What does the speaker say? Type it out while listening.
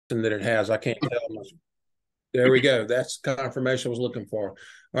that it has. I can't tell much. There we go. That's the confirmation I was looking for.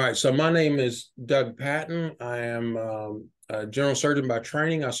 All right. So my name is Doug Patton. I am a general surgeon by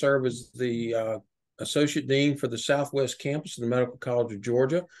training. I serve as the Associate Dean for the Southwest Campus of the Medical College of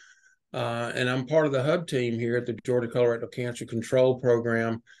Georgia. And I'm part of the hub team here at the Georgia Colorectal Cancer Control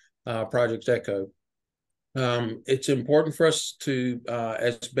Program, Project ECHO. It's important for us to,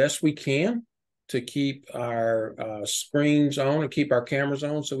 as best we can, to keep our screens on and keep our cameras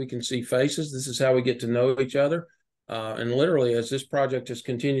on so we can see faces. This is how we get to know each other. And literally, as this project has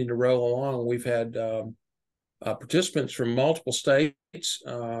continued to roll along, we've had participants from multiple states,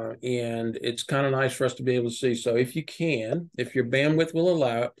 and it's kind of nice for us to be able to see. So if you can, if your bandwidth will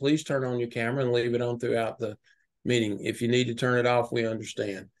allow it, please turn on your camera and leave it on throughout the meeting. If you need to turn it off, we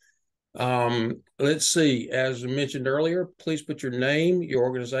understand. Let's see, as I mentioned earlier, please put your name, your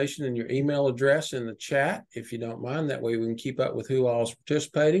organization, and your email address in the chat, if you don't mind. That way we can keep up with who all is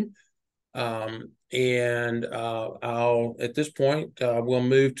participating. I'll, at this point, we'll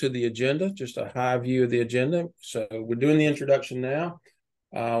move to the agenda, just a high view of the agenda. So we're doing the introduction now.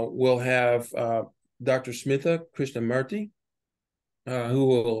 We'll have Dr. Smitha Krishnamurthi, who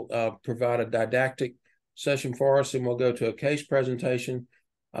will provide a didactic session for us, and we'll go to a case presentation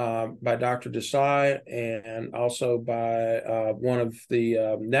by Dr. Desai, and also by one of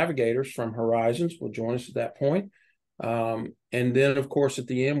the navigators from Horizons will join us at that point. And then, of course, at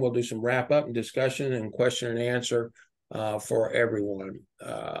the end, we'll do some wrap up and discussion and question and answer for everyone.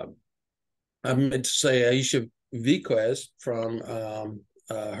 I meant to say Aisha Viquez from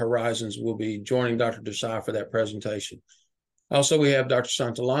Horizons will be joining Dr. Desai for that presentation. Also, we have Dr.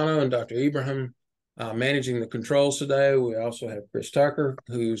 Santolano and Dr. Ibrahim managing the controls today. We also have Chris Tucker,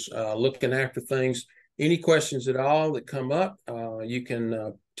 who's looking after things. Any questions at all that come up, you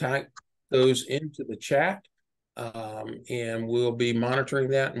can type those into the chat, and we'll be monitoring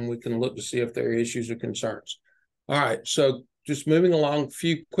that, and we can look to see if there are issues or concerns. All right, so just moving along, a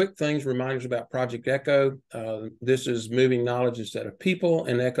few quick things, reminders about Project ECHO. This is moving knowledge instead of people,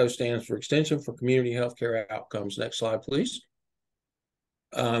 and ECHO stands for Extension for Community Healthcare Outcomes. Next slide, please.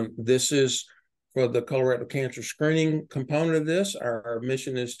 This is for the colorectal cancer screening component of this. Our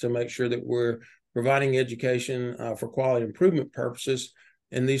mission is to make sure that we're providing education for quality improvement purposes.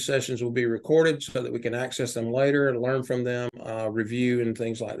 And these sessions will be recorded so that we can access them later, learn from them, review, and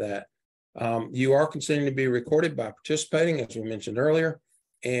things like that. You are consenting to be recorded by participating, as we mentioned earlier.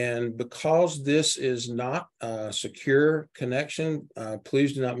 And because this is not a secure connection,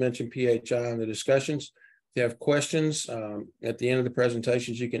 please do not mention PHI in the discussions. If you have questions at the end of the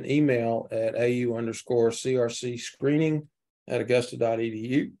presentations, you can email at au_CRC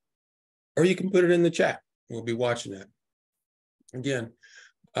screening@augusta.edu, or you can put it in the chat. We'll be watching that. Again,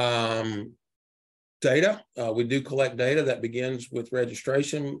 data, we do collect data that begins with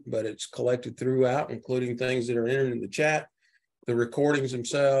registration, but it's collected throughout, including things that are entered in the chat, the recordings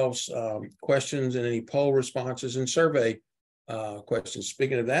themselves, questions and any poll responses, and survey questions.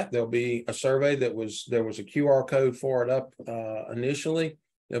 Speaking of that, there'll be a survey there was a QR code for it up initially.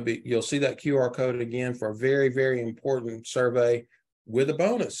 You'll see that QR code again for a very, very important survey with a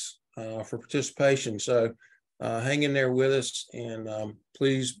bonus for participation. So hang in there with us, and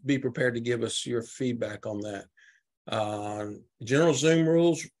please be prepared to give us your feedback on that. General Zoom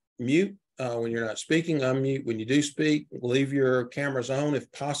rules: mute when you're not speaking, unmute when you do speak, leave your cameras on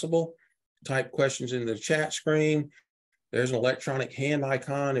if possible, type questions in the chat screen. There's an electronic hand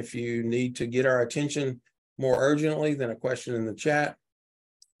icon if you need to get our attention more urgently than a question in the chat.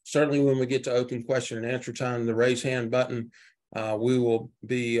 Certainly when we get to open question and answer time, the raise hand button, we will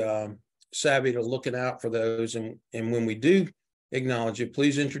be savvy to looking out for those. And when we do acknowledge you,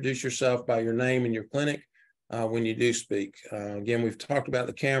 please introduce yourself by your name and your clinic when you do speak. Again, we've talked about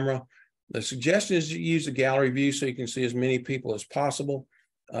the camera. The suggestion is to use the gallery view so you can see as many people as possible.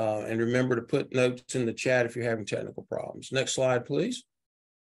 And remember to put notes in the chat if you're having technical problems. Next slide, please.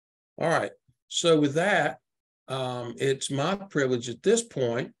 All right. So with that, it's my privilege at this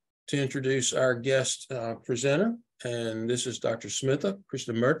point to introduce our guest presenter, and this is Dr. Smitha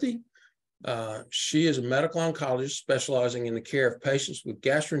Krishnamurthi. She is a medical oncologist specializing in the care of patients with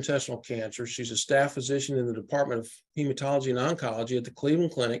gastrointestinal cancer. She's a staff physician in the Department of Hematology and Oncology at the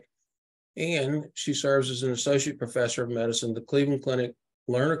Cleveland Clinic, and she serves as an associate professor of medicine at the Cleveland Clinic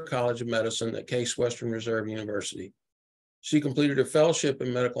Lerner College of Medicine at Case Western Reserve University. She completed her fellowship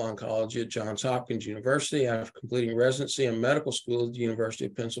in medical oncology at Johns Hopkins University after completing residency in medical school at the University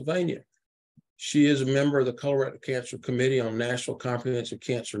of Pennsylvania. She is a member of the Colorectal Cancer Committee on National Comprehensive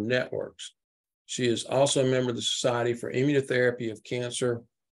Cancer Networks. She is also a member of the Society for Immunotherapy of Cancer,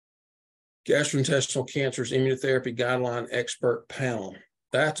 Gastrointestinal Cancers Immunotherapy Guideline Expert Panel.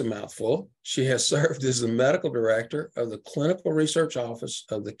 That's a mouthful. She has served as the medical director of the Clinical Research Office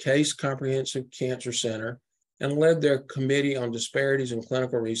of the Case Comprehensive Cancer Center and led their Committee on Disparities in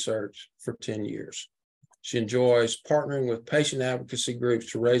Clinical Research for 10 years. She enjoys partnering with patient advocacy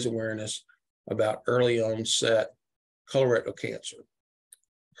groups to raise awareness about early onset colorectal cancer.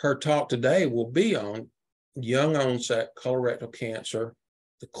 Her talk today will be on young onset colorectal cancer,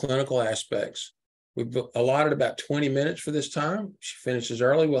 the clinical aspects. We've allotted about 20 minutes for this time. She finishes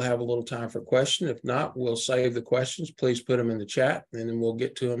early. We'll have a little time for questions. If not, we'll save the questions. Please put them in the chat, and then we'll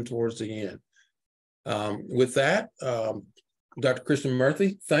get to them towards the end. With that, Dr.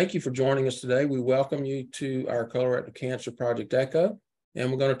 Krishnamurthi, thank you for joining us today. We welcome you to our Colorectal Cancer Project ECHO,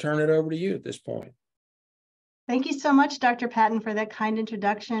 and we're going to turn it over to you at this point. Thank you so much, Dr. Patton, for that kind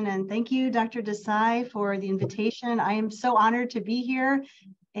introduction. And thank you, Dr. Desai, for the invitation. I am so honored to be here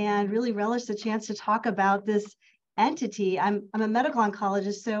and really relish the chance to talk about this entity. I'm a medical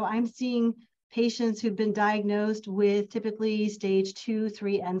oncologist, so I'm seeing patients who've been diagnosed with typically stage 2,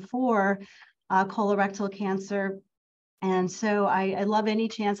 3, and 4 colorectal cancer. And so I love any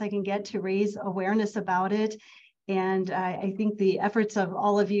chance I can get to raise awareness about it. And I think the efforts of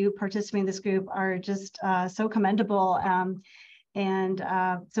all of you participating in this group are just so commendable.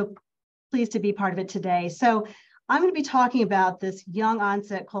 So pleased to be part of it today. So I'm going to be talking about this young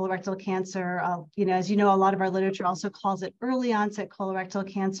onset colorectal cancer. As you know, a lot of our literature also calls it early onset colorectal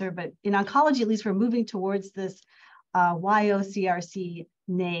cancer, but in oncology, at least we're moving towards this YOCRC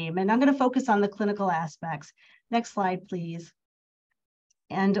name. And I'm going to focus on the clinical aspects. Next slide, please.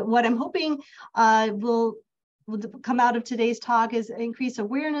 And what I'm hoping will come out of today's talk is increase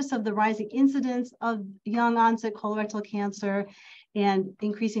awareness of the rising incidence of young onset colorectal cancer and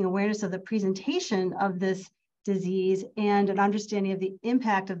increasing awareness of the presentation of this disease and an understanding of the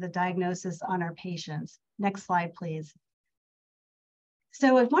impact of the diagnosis on our patients. Next slide, please.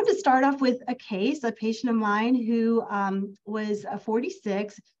 So I wanted to start off with a patient of mine who was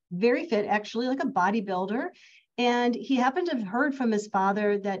 46, very fit, actually like a bodybuilder. And he happened to have heard from his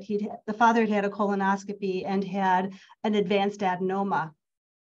father that the father had had a colonoscopy and had an advanced adenoma.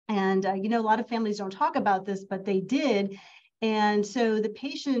 And, a lot of families don't talk about this, but they did. And so the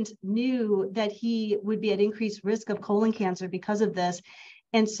patient knew that he would be at increased risk of colon cancer because of this.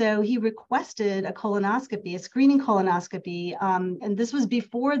 And so he requested a colonoscopy, a screening colonoscopy. And this was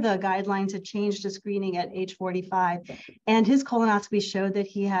before the guidelines had changed to screening at age 45. And his colonoscopy showed that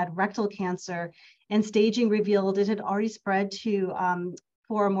he had rectal cancer, and staging revealed it had already spread to 4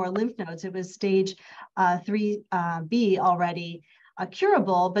 or more lymph nodes. It was stage 3B already,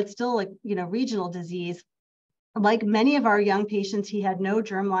 curable, but still regional disease. Like many of our young patients, he had no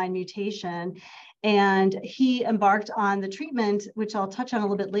germline mutation, and he embarked on the treatment, which I'll touch on a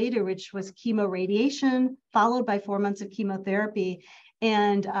little bit later, which was chemoradiation, followed by 4 months of chemotherapy.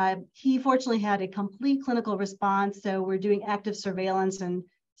 And he fortunately had a complete clinical response. So we're doing active surveillance and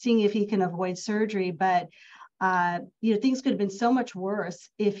seeing if he can avoid surgery. But things could have been so much worse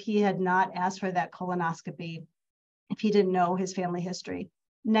if he had not asked for that colonoscopy, if he didn't know his family history.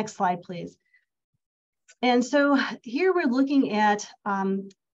 Next slide, please. And so here we're looking at,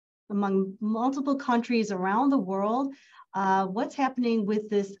 among multiple countries around the world, what's happening with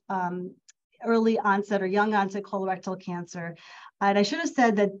this early onset or young onset colorectal cancer. And I should have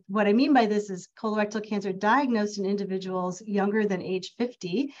said that what I mean by this is colorectal cancer diagnosed in individuals younger than age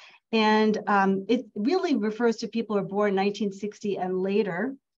 50. And it really refers to people who are born 1960 and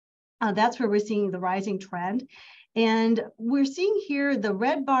later. That's where we're seeing the rising trend. And we're seeing here the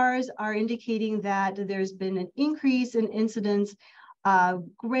red bars are indicating that there's been an increase in incidence.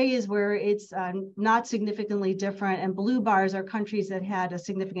 Gray is where it's not significantly different, and blue bars are countries that had a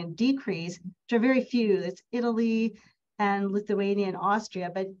significant decrease, which are very few. It's Italy and Lithuania and Austria,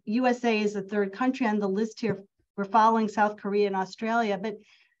 but USA is the 3rd country on the list here. We're following South Korea and Australia, but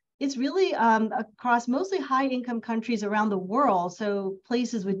it's really across mostly high-income countries around the world, so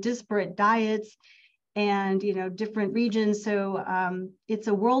places with disparate diets and different regions. So it's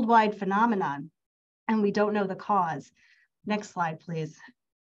a worldwide phenomenon, and we don't know the cause. Next slide, please.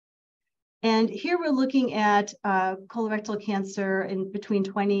 And here we're looking at colorectal cancer in between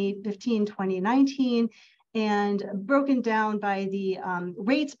 2015, 2019, and broken down by the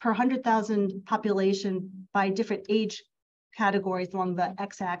rates per 100,000 population by different age categories along the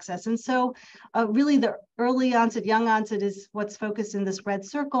x-axis. And so really the early onset, young onset is what's focused in this red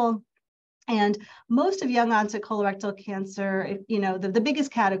circle. And most of young onset colorectal cancer, the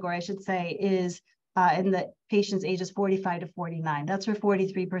biggest category, I should say, is in the patients ages 45 to 49. That's where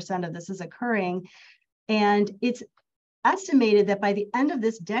 43% of this is occurring. And it's estimated that by the end of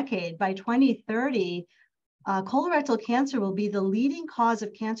this decade, by 2030, colorectal cancer will be the leading cause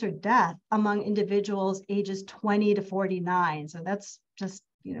of cancer death among individuals ages 20 to 49. So that's just,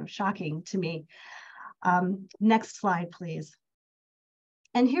 shocking to me. Next slide, please.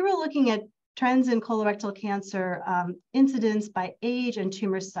 And here we're looking at trends in colorectal cancer incidence by age and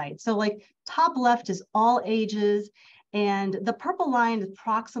tumor site. So like top left is all ages, and the purple line is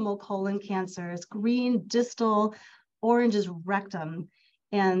proximal colon cancers, green distal, orange is rectum,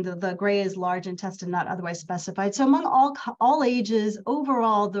 and the gray is large intestine, not otherwise specified. So among all ages,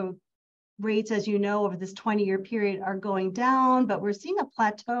 overall, the rates, as you know, over this 20-year period are going down, but we're seeing a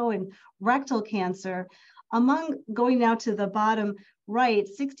plateau in rectal cancer. Going now to the bottom right,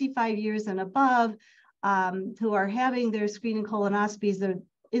 65 years and above, who are having their screening colonoscopies, the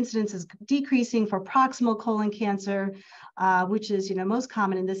incidence is decreasing for proximal colon cancer, which is most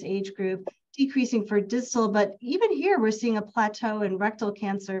common in this age group, decreasing for distal, but even here we're seeing a plateau in rectal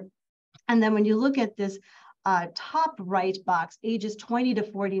cancer. And then when you look at this top right box, ages 20 to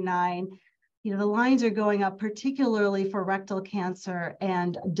 49, the lines are going up, particularly for rectal cancer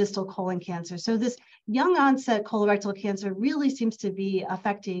and distal colon cancer. So this young onset colorectal cancer really seems to be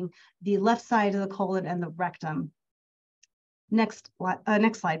affecting the left side of the colon and the rectum. Next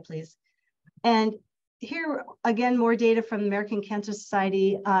slide, please. And here, again, more data from the American Cancer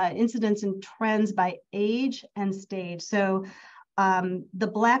Society, incidence and trends by age and stage. So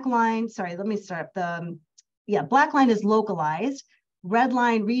the black line, black line is localized, red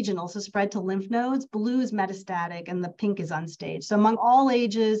line regional, so spread to lymph nodes, blue is metastatic, and the pink is unstaged. So among all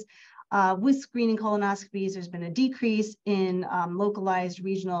ages, with screening colonoscopies, there's been a decrease in localized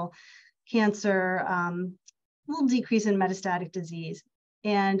regional cancer, little decrease in metastatic disease.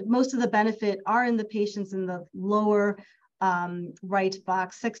 And most of the benefit are in the patients in the lower right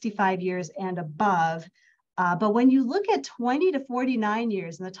box, 65 years and above. But when you look at 20 to 49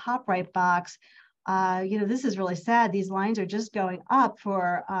 years in the top right box, this is really sad. These lines are just going up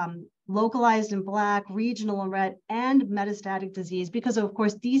for localized in black, regional in red, and metastatic disease, because of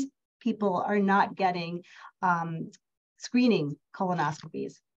course, these people are not getting screening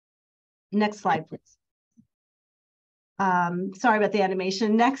colonoscopies. Next slide, please. Sorry about the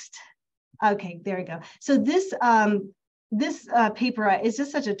animation. Next. Okay, there we go. So this paper is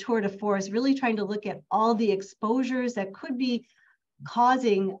just such a tour de force, really trying to look at all the exposures that could be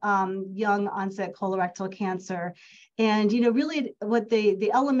causing young onset colorectal cancer. And, really what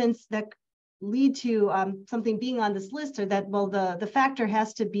the elements that lead to something being on this list are that, well, the factor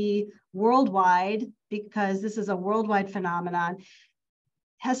has to be worldwide, because this is a worldwide phenomenon,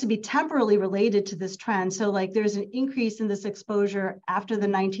 has to be temporally related to this trend. So like there's an increase in this exposure after the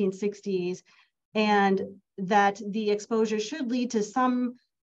 1960s, and that the exposure should lead to some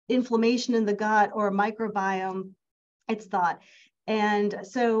inflammation in the gut or microbiome, it's thought. And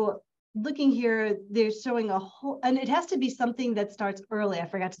so looking here, they're showing a whole, and it has to be something that starts early. I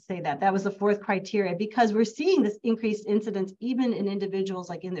forgot to say that. That was the fourth criteria, because we're seeing this increased incidence even in individuals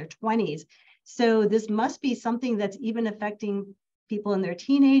like in their 20s. So this must be something that's even affecting people in their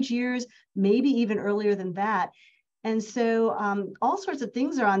teenage years, maybe even earlier than that. And so all sorts of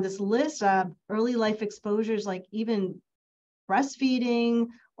things are on this list, early life exposures, like even breastfeeding,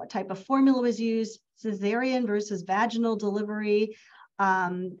 what type of formula was used, cesarean versus vaginal delivery.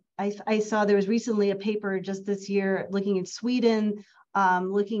 I saw there was recently a paper just this year looking in Sweden,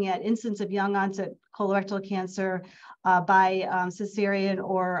 looking at incidence of young onset colorectal cancer by cesarean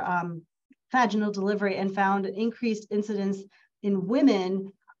or vaginal delivery, and found an increased incidence in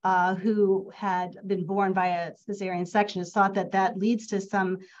women who had been born via cesarean section. It's thought that that leads to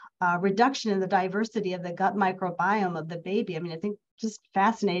some reduction in the diversity of the gut microbiome of the baby. I mean, I think just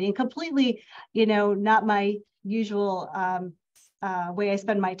fascinating, completely, not my usual way I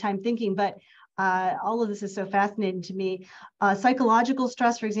spend my time thinking, but all of this is so fascinating to me. Psychological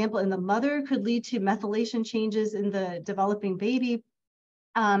stress, for example, in the mother could lead to methylation changes in the developing baby.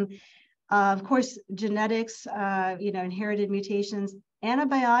 Of course, genetics, inherited mutations.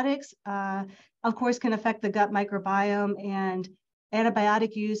 Antibiotics, of course, can affect the gut microbiome, and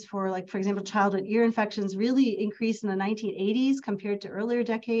antibiotic use for, like, for example, childhood ear infections really increased in the 1980s compared to earlier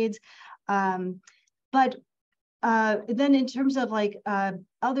decades. But then in terms of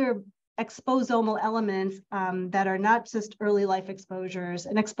other exposomal elements that are not just early life exposures,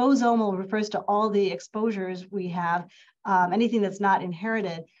 and exposomal refers to all the exposures we have, anything that's not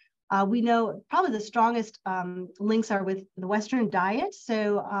inherited. We know probably the strongest links are with the Western diet.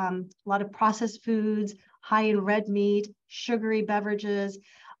 So a lot of processed foods, high in red meat, sugary beverages,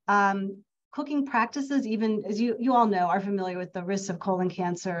 cooking practices, even as you all know, are familiar with the risks of colon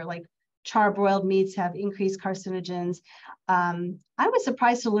cancer, like charbroiled meats have increased carcinogens. I was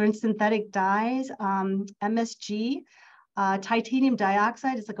surprised to learn synthetic dyes, MSG, titanium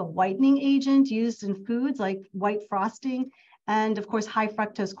dioxide is like a whitening agent used in foods like white frosting. And of course, high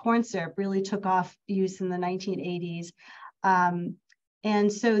fructose corn syrup really took off use in the 1980s.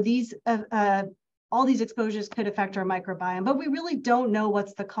 And so these, all these exposures could affect our microbiome, but we really don't know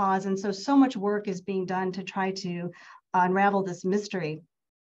what's the cause. And so much work is being done to try to unravel this mystery.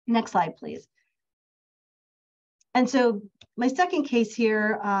 Next slide, please. And so my second case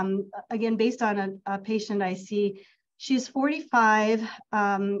here, again, based on a patient I see, she's 45.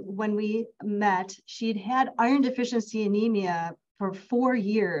 When we met, she'd had iron deficiency anemia for 4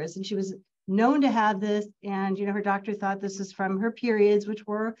 years, and she was known to have this. And, you know, her doctor thought this is from her periods, which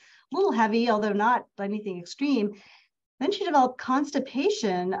were a little heavy, although not anything extreme. Then she developed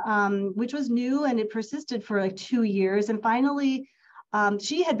constipation, which was new, and it persisted for like 2 years. And finally,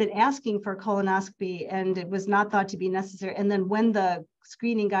 she had been asking for a colonoscopy, and it was not thought to be necessary. And then when the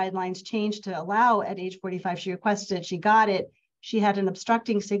screening guidelines changed to allow at age 45, she requested it, she got it. She had an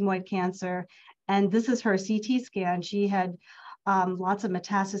obstructing sigmoid cancer, and this is her CT scan. She had lots of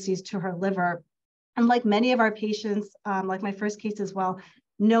metastases to her liver. And like many of our patients, like my first case as well,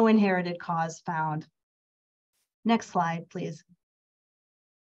 no inherited cause found. Next slide, please.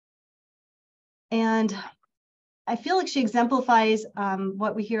 And I feel like she exemplifies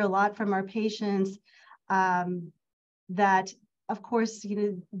what we hear a lot from our patients, that, of course, you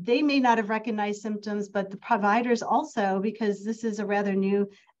know, they may not have recognized symptoms, but the providers also, because this is a rather new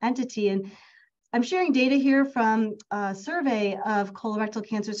entity. And I'm sharing data here from a survey of colorectal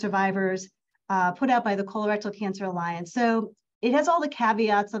cancer survivors put out by the Colorectal Cancer Alliance. So it has all the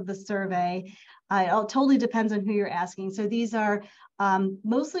caveats of the survey. It totally depends on who you're asking. So these are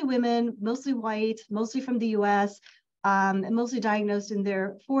mostly women, mostly white, mostly from the US, and mostly diagnosed in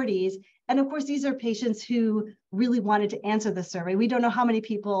their 40s. And of course, these are patients who really wanted to answer the survey. We don't know how many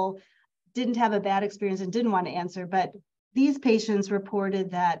people didn't have a bad experience and didn't want to answer, but these patients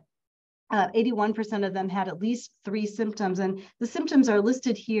reported that 81% of them had at least 3 symptoms. And the symptoms are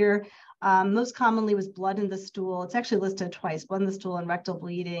listed here. Most commonly was blood in the stool. It's actually listed twice, blood in the stool and rectal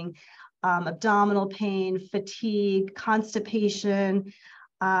bleeding, abdominal pain, fatigue, constipation.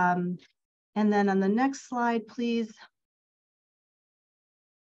 And then on the next slide, please.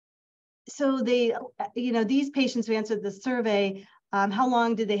 So they, you know, these patients who answered the survey, how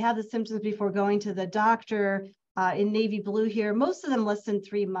long did they have the symptoms before going to the doctor? In navy blue here, most of them less than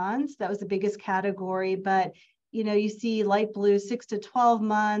 3 months. That was the biggest category, but you know, you see light blue 6 to 12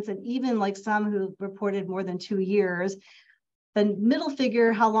 months, and even like some who reported more than 2 years. The middle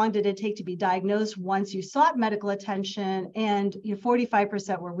figure, how long did it take to be diagnosed once you sought medical attention? And you know,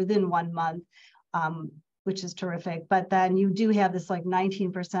 45% were within 1 month, which is terrific. But then you do have this like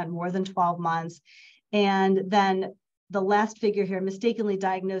 19% more than 12 months. And then the last figure here, mistakenly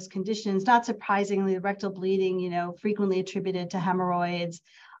diagnosed conditions, not surprisingly, rectal bleeding, you know, frequently attributed to hemorrhoids,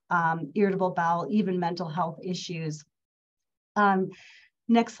 irritable bowel, even mental health issues.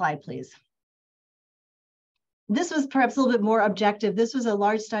 Next slide, please. This was perhaps a little bit more objective. This was a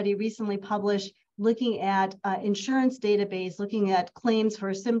large study recently published looking at insurance database, looking at claims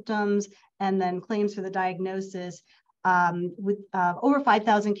for symptoms and then claims for the diagnosis with over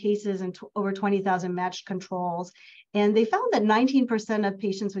 5,000 cases and over 20,000 matched controls. And they found that 19% of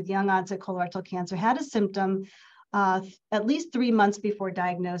patients with young onset colorectal cancer had a symptom at least 3 months before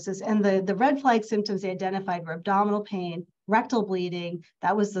diagnosis. And the red flag symptoms they identified were abdominal pain, rectal bleeding,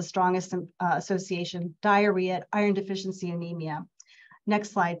 that was the strongest association, diarrhea, iron deficiency, anemia.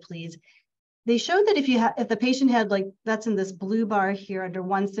 Next slide, please. They showed that if the patient had, like, that's in this blue bar here under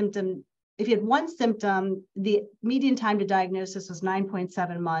one symptom, if you had 1 symptom, the median time to diagnosis was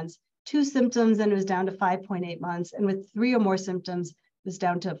 9.7 months. 2 symptoms, then it was down to 5.8 months. And with 3 or more symptoms, it was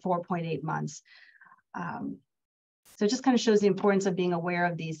down to 4.8 months. So it just kind of shows the importance of being aware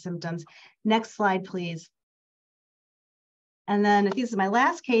of these symptoms. Next slide, please. And then I think this is my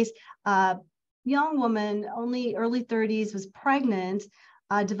last case. Young woman, only early 30s, was pregnant,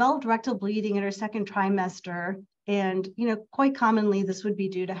 developed rectal bleeding in her 2nd trimester. And, you know, quite commonly, this would be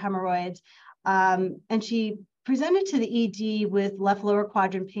due to hemorrhoids. And she presented to the ED with left lower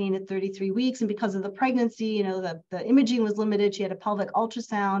quadrant pain at 33 weeks. And because of the pregnancy, you know, the imaging was limited. She had a pelvic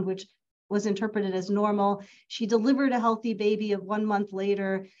ultrasound, which was interpreted as normal. She delivered a healthy baby 1 month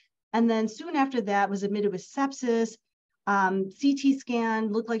later. And then soon after that was admitted with sepsis. CT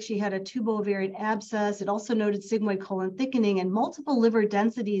scan looked like she had a tubo-ovarian abscess. It also noted sigmoid colon thickening and multiple liver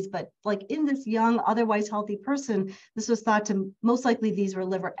densities, but like in this young, otherwise healthy person, this was thought to most likely these were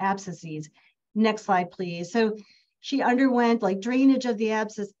liver abscesses. Next slide, please. So She underwent like drainage of the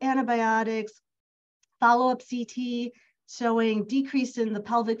abscess, antibiotics, follow-up CT showing decrease in the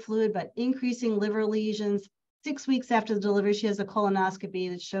pelvic fluid, but increasing liver lesions. 6 weeks after the delivery, she has a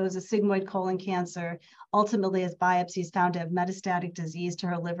colonoscopy that shows a sigmoid colon cancer. Ultimately, as biopsies found to have metastatic disease to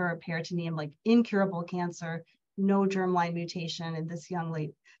her liver or peritoneum, like incurable cancer, no germline mutation in this young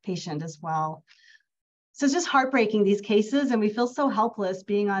late patient as well. So it's just heartbreaking, these cases, and we feel so helpless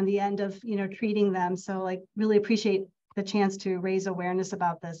being on the end of, treating them. So like really appreciate the chance to raise awareness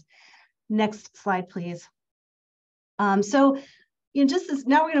about this. Next slide, please. Just as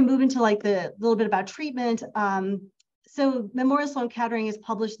now we're going to move into like the little bit about treatment. So Memorial Sloan Kettering has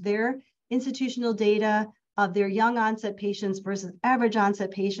published their institutional data of their young onset patients versus average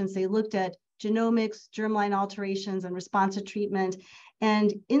onset patients. They looked at genomics, germline alterations, and response to treatment.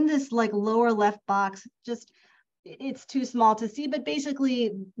 And in this like lower left box, it's too small to see, but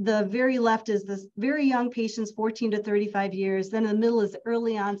basically the very left is this very young patients, 14 to 35 years. Then in the middle is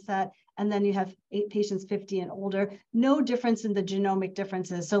early onset. And then you have 8 patients 50 and older. No difference in the genomic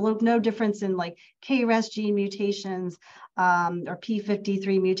differences. So look, no difference in like KRAS gene mutations or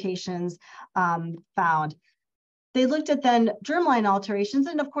P53 mutations found. They looked at then germline alterations.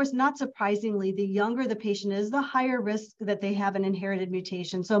 And of course, not surprisingly, the younger the patient is, the higher risk that they have an inherited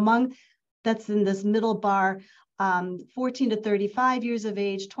mutation. So that's in this middle bar, 14 to 35 years of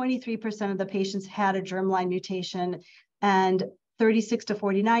age, 23% of the patients had a germline mutation, and 36 to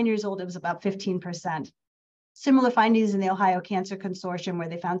 49 years old, it was about 15%. Similar findings in the Ohio Cancer Consortium, where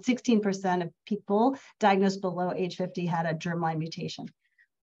they found 16% of people diagnosed below age 50 had a germline mutation.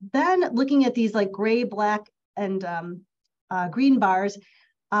 Then looking at these like gray, black, and green bars,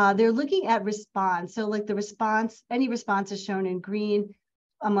 they're looking at response. So like the response, any response is shown in green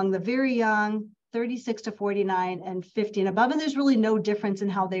among the very young, 36 to 49 and 50 and above. And there's really no difference in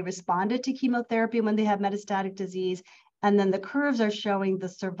how they responded to chemotherapy when they have metastatic disease. And then the curves are showing the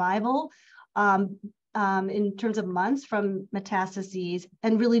survival in terms of months from metastases,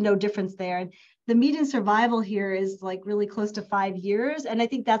 and really no difference there. And the median survival here is like really close to 5 years. And I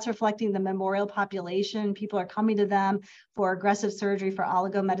think that's reflecting the Memorial population. People are coming to them for aggressive surgery for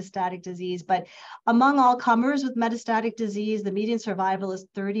oligometastatic disease. But among all comers with metastatic disease, the median survival is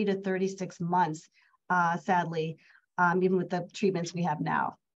 30 to 36 months, sadly, even with the treatments we have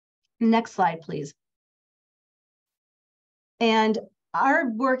now. Next slide, please. And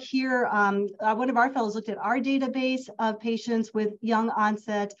our work here, one of our fellows looked at our database of patients with young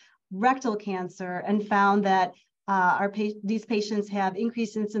onset rectal cancer and found that these patients have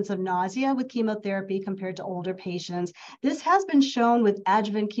increased incidence of nausea with chemotherapy compared to older patients. This has been shown with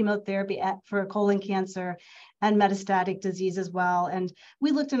adjuvant chemotherapy for colon cancer and metastatic disease as well. And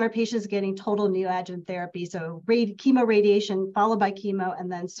we looked at our patients getting total neoadjuvant therapy, so chemoradiation followed by chemo and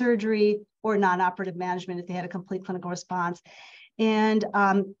then surgery or non-operative management if they had a complete clinical response. And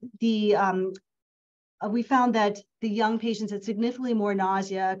we found that the young patients had significantly more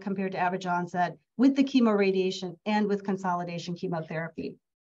nausea compared to average onset with the chemoradiation and with consolidation chemotherapy.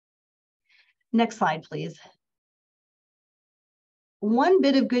 Next slide, please. One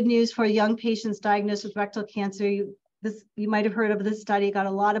bit of good news for young patients diagnosed with rectal cancer, you might have heard of this study, got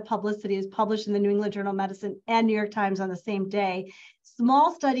a lot of publicity. It was published in the New England Journal of Medicine and New York Times on the same day.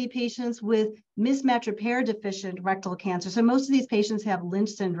 Small study, patients with mismatch repair deficient rectal cancer. So most of these patients have Lynch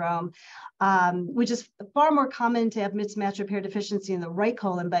syndrome, which is far more common to have mismatch repair deficiency in the right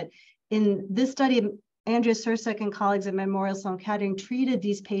colon. But in this study, Andrea Sursek and colleagues at Memorial Sloan Kettering treated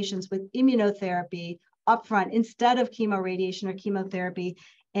these patients with immunotherapy upfront instead of chemoradiation or chemotherapy.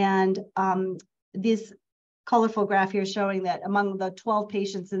 And this colorful graph here showing that among the 12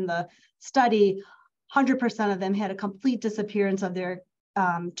 patients in the study, 100% of them had a complete disappearance of their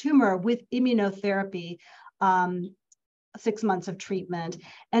tumor with immunotherapy, 6 months of treatment.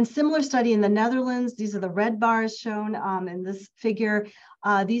 And similar study in the Netherlands, these are the red bars shown in this figure.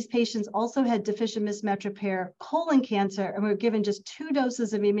 These patients also had deficient mismatch repair colon cancer and were given just 2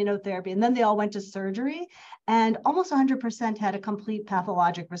 doses of immunotherapy. And then they all went to surgery, and almost 100% had a complete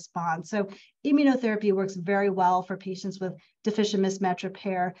pathologic response. So immunotherapy works very well for patients with deficient mismatch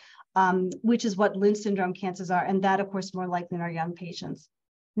repair, which is what Lynch syndrome cancers are. And that, of course, more likely in our young patients.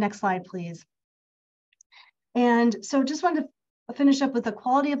 Next slide, please. And so just wanted to finish up with the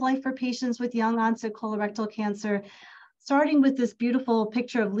quality of life for patients with young onset colorectal cancer, starting with this beautiful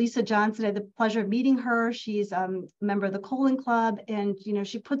picture of Lisa Johnson. I had the pleasure of meeting her. She's a member of the Colon Club, and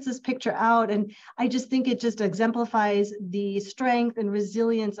she puts this picture out, and I just think it just exemplifies the strength and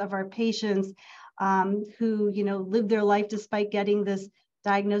resilience of our patients who live their life despite getting this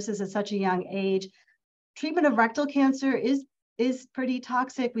diagnosis at such a young age. Treatment of rectal cancer is is pretty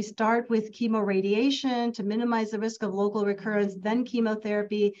toxic. We start with chemoradiation to minimize the risk of local recurrence, then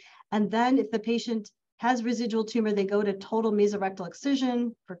chemotherapy. And then if the patient has residual tumor, they go to total mesorectal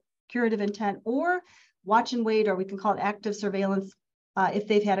excision for curative intent, or watch and wait, or we can call it active surveillance if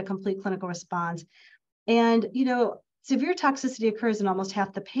they've had a complete clinical response. And, you know, severe toxicity occurs in almost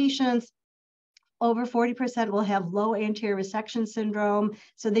half the patients. Over 40% will have low anterior resection syndrome.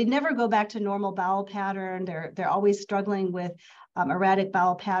 So they never go back to normal bowel pattern. They're always struggling with erratic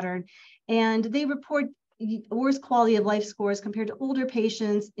bowel pattern. And they report worse quality of life scores compared to older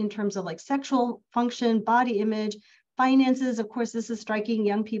patients in terms of like sexual function, body image, finances. Of course, this is striking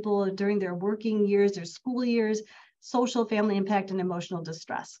young people during their working years, their school years, social, family impact, and emotional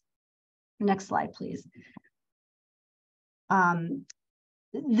distress. Next slide, please.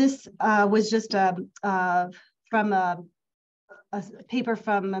 This was just from a paper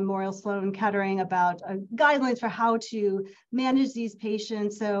from Memorial Sloan Kettering about guidelines for how to manage these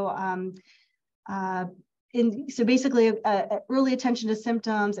patients. So, so basically, early attention to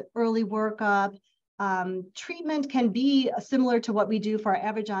symptoms, early workup. Treatment can be similar to what we do for our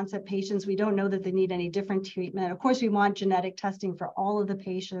average onset patients. We don't know that they need any different treatment. Of course, we want genetic testing for all of the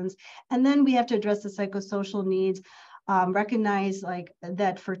patients. And then we have to address the psychosocial needs. Recognize like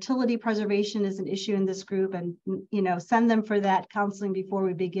that fertility preservation is an issue in this group, and you know, send them for that counseling before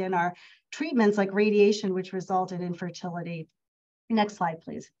we begin our treatments like radiation, which resulted in fertility. Next slide,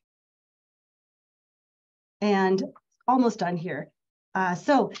 please. And almost done here.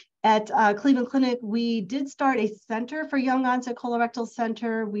 So at Cleveland Clinic, we did start a center for young onset colorectal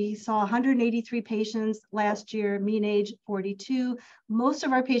center. We saw 183 patients last year, mean age 42. Most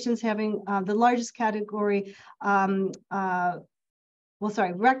of our patients having the largest category, rectal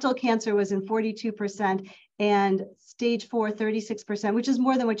cancer was in 42% and stage 4, 36%, which is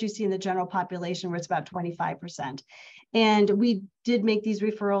more than what you see in the general population, where it's about 25%. And we did make these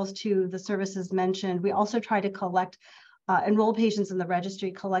referrals to the services mentioned. We also try to collect enroll patients in the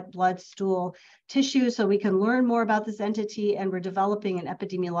registry, collect blood, stool, tissue, so we can learn more about this entity, and we're developing an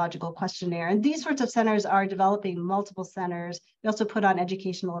epidemiological questionnaire. And these sorts of centers are developing multiple centers. We also put on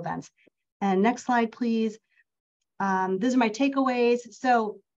educational events. And next slide, please. These are my takeaways.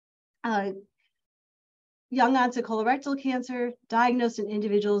 So young onset colorectal cancer diagnosed in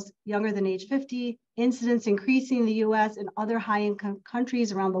individuals younger than age 50, incidence increasing in the US and other high-income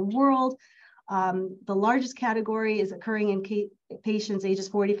countries around the world. The largest category is occurring in patients ages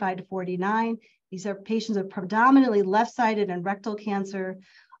 45 to 49. These are patients with predominantly left-sided and rectal cancer.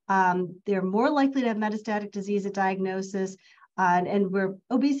 They're more likely to have metastatic disease at diagnosis, and where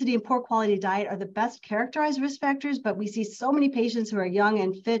obesity and poor quality diet are the best characterized risk factors, but we see so many patients who are young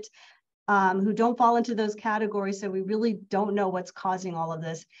and fit who don't fall into those categories, so we really don't know what's causing all of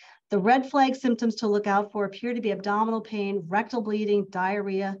this. The red flag symptoms to look out for appear to be abdominal pain, rectal bleeding,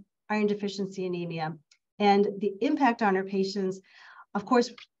 diarrhea, iron deficiency, anemia. And the impact on our patients, of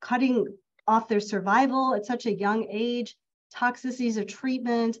course, cutting off their survival at such a young age, toxicities of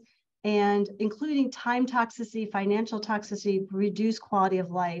treatment, and including time toxicity, financial toxicity, reduced quality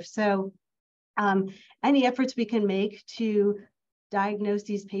of life. So any efforts we can make to diagnose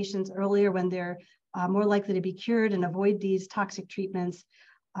these patients earlier when they're more likely to be cured and avoid these toxic treatments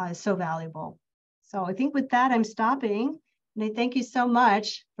is so valuable. So I think with that, I'm stopping. And I thank you so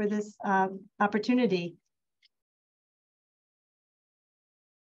much for this opportunity.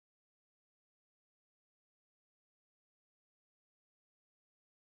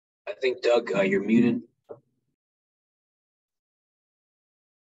 I think, Doug, you're muted.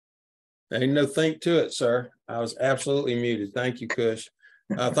 Ain't no think to it, sir. I was absolutely muted. Thank you, Koosh.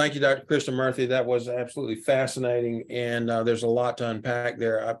 Thank you, Dr. Krishnamurthi. That was absolutely fascinating. And there's a lot to unpack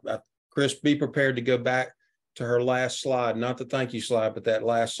there. Chris, be prepared to go back to her last slide, not the thank you slide, but that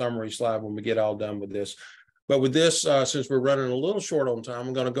last summary slide when we get all done with this. But with this, since we're running a little short on time,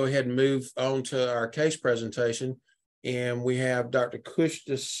 I'm going to go ahead and move on to our case presentation. And we have Dr. Koosh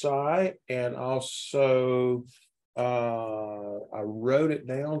Desai, and also, I wrote it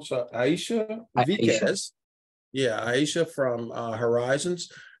down, so Aisha Viquez. Yeah, Aisha from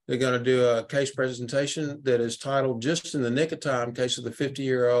Horizons. They're going to do a case presentation that is titled "Just in the Nick of Time, Case of the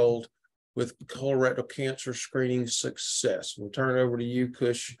 50-Year-Old with Colorectal Cancer Screening Success." We'll turn it over to you,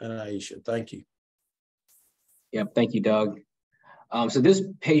 Koosh and Aisha. Thank you. Yep, thank you, Doug. So this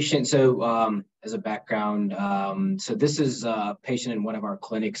patient, as a background, so this is a patient in one of our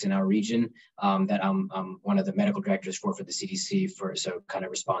clinics in our region that I'm one of the medical directors for the CDC, so kind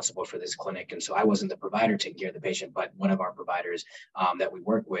of responsible for this clinic. And so I wasn't the provider taking care of the patient, but one of our providers that we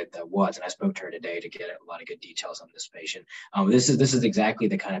work with was, and I spoke to her today to get a lot of good details on this patient. This is exactly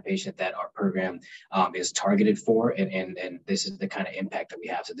the kind of patient that our program is targeted for, and this is the kind of impact that we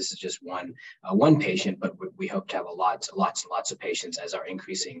have. So this is just one patient, but we hope to have lots and lots of patients as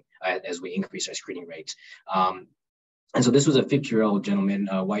we increase our screening rates. And so this was a 50-year-old gentleman,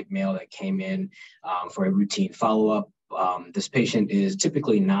 a white male, that came in for a routine follow-up. This patient is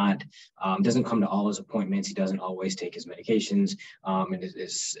typically doesn't come to all his appointments. He doesn't always take his medications,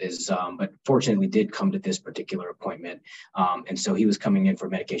 but fortunately did come to this particular appointment. And so he was coming in for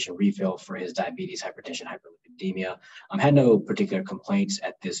medication refill for his diabetes, hypertension, hyperlipidemia. Had no particular complaints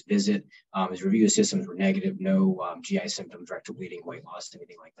at this visit. His review systems were negative, no GI symptoms, rectal bleeding, weight loss,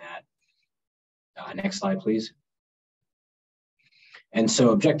 anything like that. Next slide, please. And so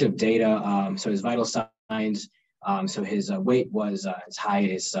objective data, so his vital signs, so his weight was as high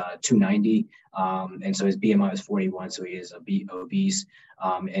as 290, and so his BMI was 41, so he is obese,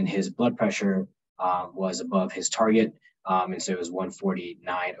 and his blood pressure was above his target, and so it was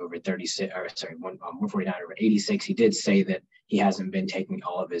 149 over 36, or sorry, 149 over 86. He did say that he hasn't been taking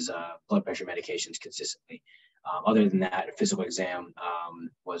all of his blood pressure medications consistently. Other than that, a physical exam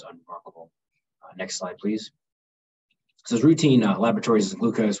was unremarkable. Next slide, please. So his routine laboratories, his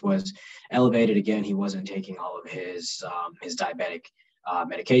glucose was elevated. Again, he wasn't taking all of his diabetic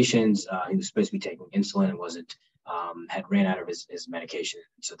medications. He was supposed to be taking insulin and had ran out of his medication.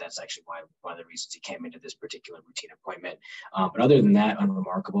 So that's actually one of the reasons he came into this particular routine appointment. But other than that,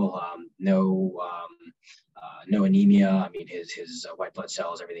 unremarkable. No anemia. I mean, his white blood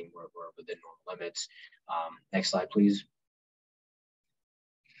cells, everything were within normal limits. Next slide, please.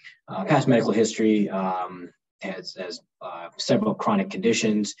 Past medical history. Has several chronic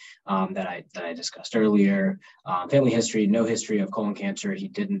conditions that I discussed earlier. Family history, no history of colon cancer. He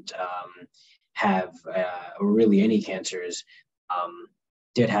didn't have really any cancers.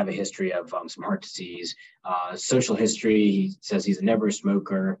 Did have a history of some heart disease. Social history, he says he's never a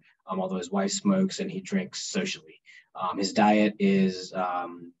smoker, although his wife smokes, and he drinks socially. His diet is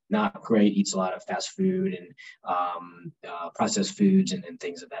not great, eats a lot of fast food and processed foods and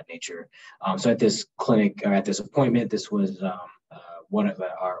things of that nature. So at this clinic, or at this appointment, this was one of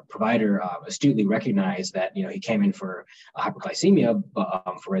our provider astutely recognized that, he came in for hyperglycemia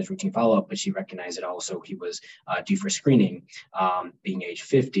for his routine follow-up, but she recognized that also he was due for screening. Being age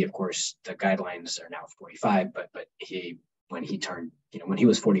 50, of course, the guidelines are now 45, but when he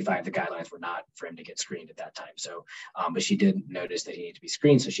was 45, the guidelines were not for him to get screened at that time. So, but she did notice that he needed to be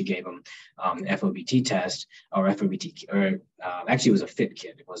screened. So she gave him an FOBT test, or actually it was a FIT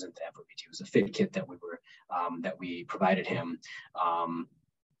kit. It wasn't the FOBT, it was a FIT kit that we provided him.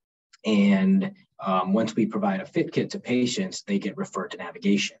 Once we provide a FIT kit to patients, they get referred to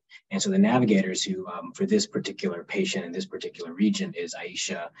navigation. And so the navigators who, for this particular patient in this particular region, is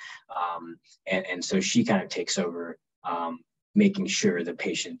Aisha. And so she kind of takes over making sure the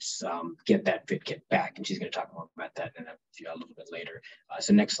patients get that FIT kit back. And she's going to talk more about that in a little bit later.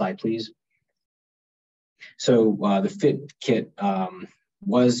 So next slide, please. So the FIT kit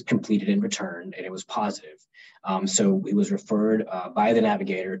was completed and returned, and it was positive. So it was referred by the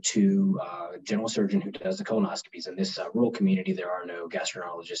navigator to a general surgeon who does the colonoscopies. In this rural community, there are no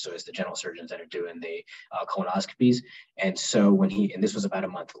gastroenterologists, so it's the general surgeons that are doing the colonoscopies. And so and this was about a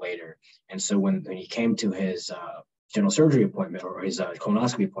month later. And so when he came to his general surgery appointment, or his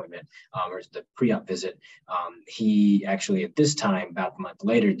colonoscopy appointment, or the pre-op visit, he actually at this time, about a month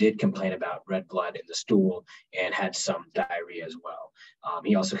later, did complain about red blood in the stool and had some diarrhea as well.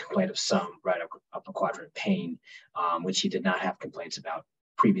 He also complained of some right upper quadrant pain, which he did not have complaints about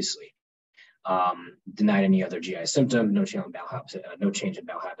previously. Denied any other GI symptom, no change in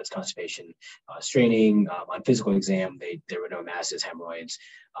bowel habits, constipation, straining. On physical exam, there were no masses, hemorrhoids,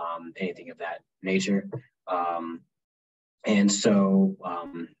 anything of that nature. And so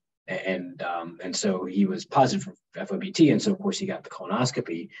he was positive for FOBT, and so of course he got the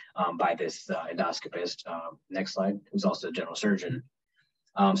colonoscopy by this endoscopist. Next slide, who's also a general surgeon.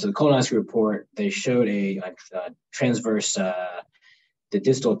 So the colonoscopy report, they showed a transverse, the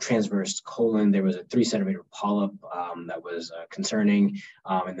distal transverse colon. There was a 3-centimeter polyp that was concerning,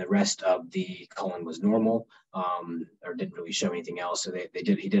 and the rest of the colon was normal, or didn't really show anything else. So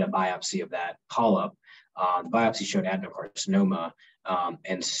he did a biopsy of that polyp. The biopsy showed adenocarcinoma.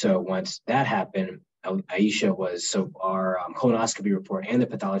 And so once that happened, our colonoscopy report and the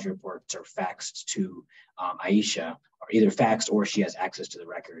pathology reports are faxed to Aisha, either faxed or she has access to the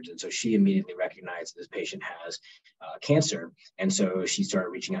records. And so she immediately recognized this patient has cancer. And so she started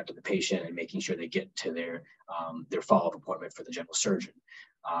reaching out to the patient and making sure they get to their follow-up appointment for the general surgeon.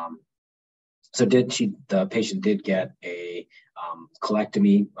 So the patient did get a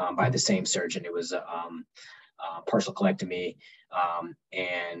colectomy by the same surgeon. It was a partial colectomy,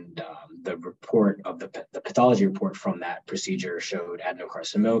 and the report of the pathology report from that procedure showed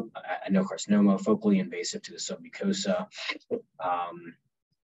adenocarcinoma, focally invasive to the submucosa,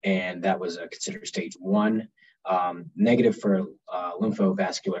 and that was considered stage 1. Negative for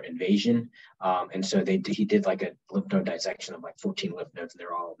lymphovascular invasion, and so he did like a lymph node dissection of like 14 lymph nodes, and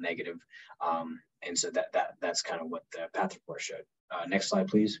they're all negative, and so that's kind of what the path report showed. Next slide,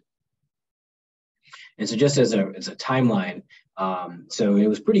 please. And so just as a timeline, so it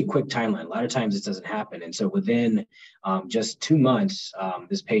was pretty quick timeline. A lot of times this doesn't happen, and so within just 2 months,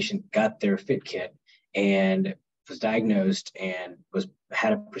 this patient got their FIT kit and was diagnosed and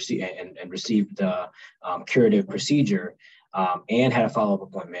had a procedure and received the curative procedure, and had a follow-up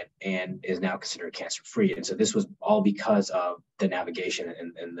appointment and is now considered cancer-free. And so this was all because of the navigation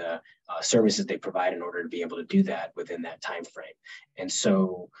and the services they provide in order to be able to do that within that time frame. And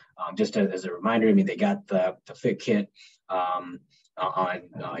so just as a reminder, I mean, they got the FIT kit in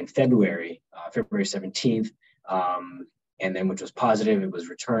February 17th, and then which was positive. It was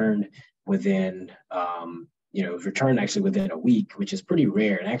returned within it was returned actually within a week, which is pretty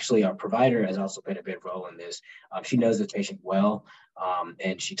rare. And actually our provider has also played a big role in this. She knows the patient well.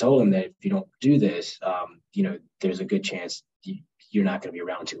 And she told him that if you don't do this, there's a good chance you're not going to be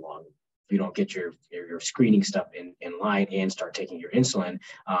around too long. If you don't get your screening stuff in line and start taking your insulin,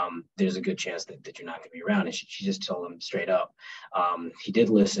 there's a good chance that you're not going to be around. And she just told him straight up. He did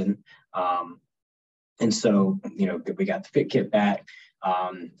listen. And so, we got the FIT kit back.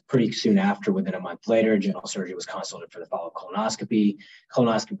 Pretty soon after, within a month later, general surgery was consulted for the follow-up colonoscopy.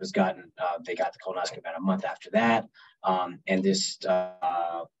 Colonoscopy was they got the colonoscopy about a month after that. And this,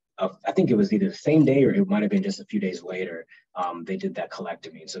 I think it was either the same day or it might have been just a few days later, they did that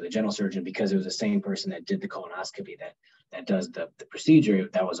colectomy. And so the general surgeon, because it was the same person that did the colonoscopy that does the procedure,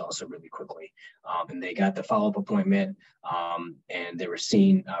 that was also really quickly. And they got the follow-up appointment, and they were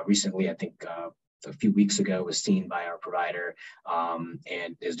seen recently, I think, a few weeks ago, was seen by our provider,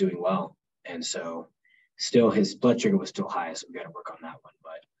 and is doing well. And so still his blood sugar was still high, so we got to work on that one.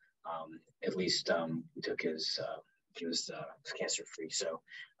 But at least we took he was cancer-free, so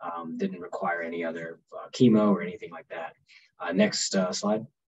didn't require any other chemo or anything like that. Next slide.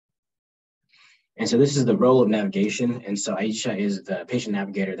 And so this is the role of navigation. And so Aisha is the patient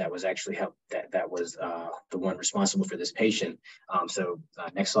navigator that was actually that was the one responsible for this patient.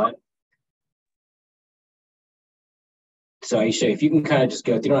 Next slide. So Aisha, if you can kind of just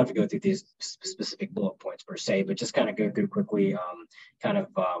go, you don't have to go through these specific bullet points per se, but just kind of go through quickly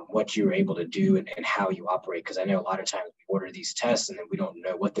what you were able to do and how you operate. Because I know a lot of times we order these tests and then we don't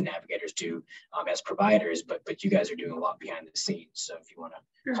know what the navigators do as providers, but you guys are doing a lot behind the scenes. So if you want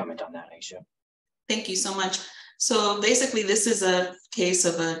to comment on that, Aisha. Thank you so much. So basically, this is a case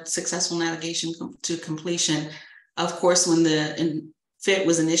of a successful navigation to completion. Of course, when the FIT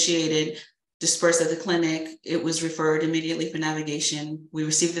was initiated, dispersed at the clinic, it was referred immediately for navigation. We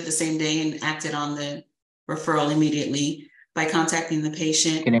received it the same day and acted on the referral immediately by contacting the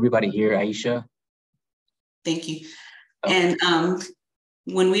patient. Can everybody hear Aisha? Thank you. Okay. And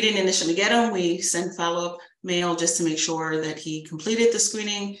when we didn't initially get him, we sent follow-up mail just to make sure that he completed the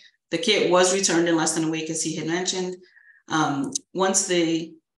screening. The kit was returned in less than a week, as he had mentioned. Once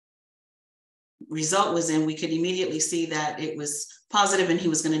the result was in, we could immediately see that it was positive and he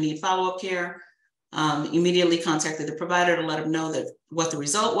was going to need follow-up care. Immediately contacted the provider to let him know that what the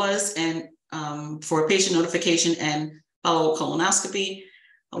result was, and for patient notification and follow-up colonoscopy.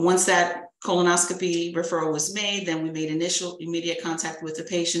 Once that colonoscopy referral was made, then we made immediate contact with the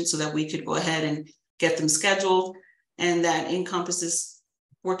patient so that we could go ahead and get them scheduled. And that encompasses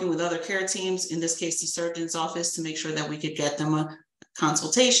working with other care teams, in this case, the surgeon's office, to make sure that we could get them a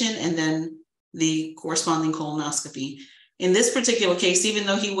consultation and then the corresponding colonoscopy. In this particular case, even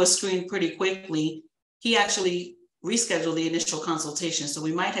though he was screened pretty quickly, he actually rescheduled the initial consultation. So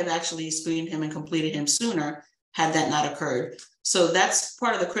we might have actually screened him and completed him sooner had that not occurred. So that's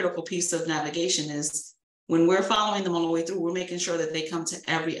part of the critical piece of navigation, is when we're following them all the way through, we're making sure that they come to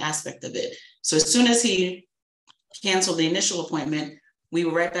every aspect of it. So as soon as he canceled the initial appointment, we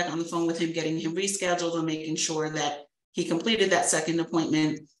were right back on the phone with him, getting him rescheduled and making sure that he completed that second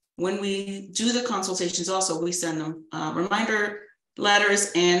appointment. When we do the consultations also, we send them reminder letters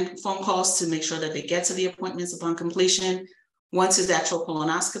and phone calls to make sure that they get to the appointments upon completion. Once his actual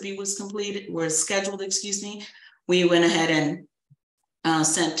colonoscopy was scheduled, we went ahead and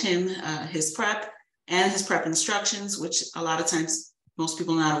sent him his prep and his prep instructions, which a lot of times most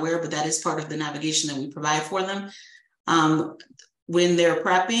people are not aware, but that is part of the navigation that we provide for them. When they're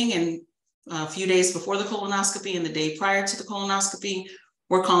prepping and a few days before the colonoscopy and the day prior to the colonoscopy,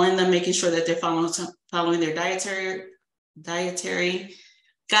 we're calling them, making sure that they're following their dietary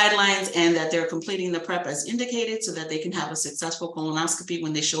guidelines and that they're completing the prep as indicated so that they can have a successful colonoscopy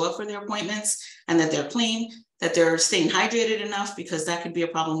when they show up for their appointments, and that they're clean, that they're staying hydrated enough, because that could be a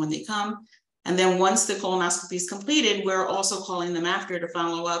problem when they come. And then once the colonoscopy is completed, we're also calling them after to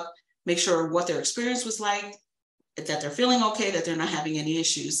follow up, make sure what their experience was like, that they're feeling okay, that they're not having any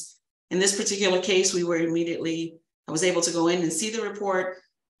issues. In this particular case, I was able to go in and see the report.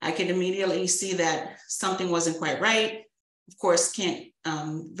 I could immediately see that something wasn't quite right. Of course, can't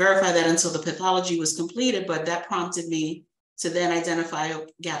verify that until the pathology was completed, but that prompted me to then identify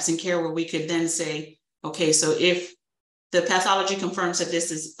gaps in care where we could then say, okay, so if the pathology confirms that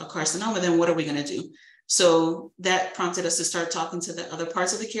this is a carcinoma, then what are we going to do? So that prompted us to start talking to the other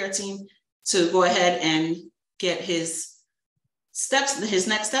parts of the care team to go ahead and get his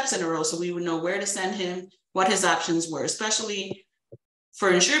next steps in a row, so we would know where to send him, what his options were. Especially for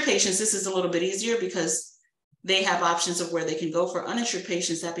insured patients, this is a little bit easier because they have options of where they can go. For uninsured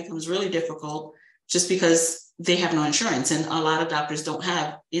patients, that becomes really difficult just because they have no insurance, and a lot of doctors don't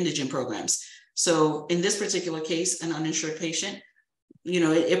have indigent programs. So in this particular case, an uninsured patient,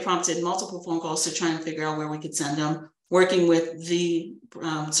 it prompted multiple phone calls to try and figure out where we could send them. Working with the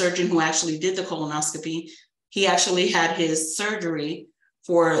surgeon who actually did the colonoscopy, he actually had his surgery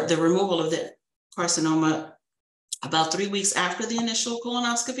for the removal of the carcinoma about 3 weeks after the initial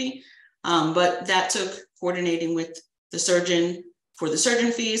colonoscopy. But that took coordinating with the surgeon for the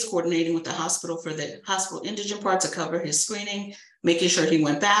surgeon fees, coordinating with the hospital for the hospital indigent part to cover his screening, making sure he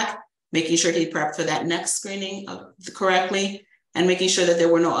went back, making sure he prepped for that next screening correctly, and making sure that there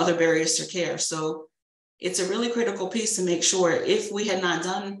were no other barriers to care. So it's a really critical piece to make sure, if we had not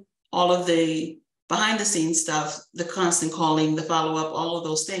done all of the behind the scenes stuff, the constant calling, the follow-up, all of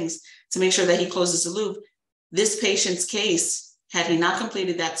those things, to make sure that he closes the loop. This patient's case, had he not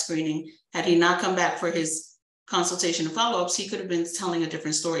completed that screening, had he not come back for his consultation and follow-ups, he could have been telling a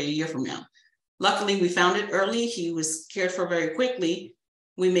different story a year from now. Luckily, we found it early. He was cared for very quickly.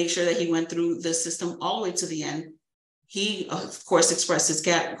 We made sure that he went through the system all the way to the end. He, of course, expressed his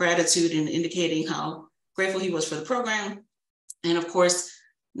gratitude in indicating how grateful he was for the program. And of course,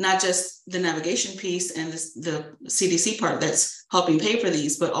 not just the navigation piece and the CDC part that's helping pay for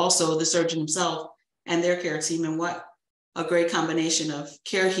these, but also the surgeon himself and their care team, and what a great combination of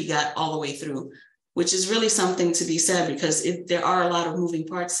care he got all the way through, which is really something to be said, because there are a lot of moving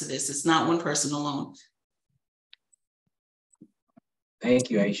parts to this. It's not one person alone. Thank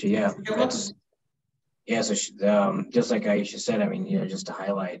you, Aisha. Yeah, so just like Aisha said, I mean, just to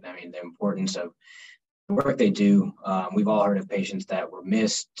highlight, I mean, the importance of the work they do. We've all heard of patients that were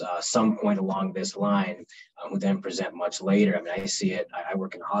missed some point along this line, who then present much later. I mean, I see it. I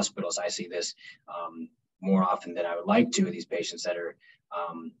work in hospitals. I see this more often than I would like to. These patients that are,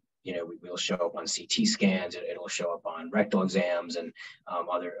 we'll show up on CT scans. It'll show up on rectal exams and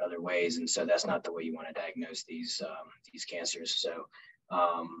other ways. And so that's not the way you want to diagnose these cancers. So,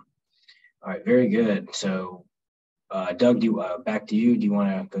 all right, very good. So, Doug, back to you. Do you want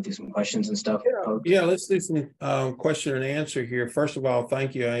to go through some questions and stuff? Yeah, let's do some question and answer here. First of all,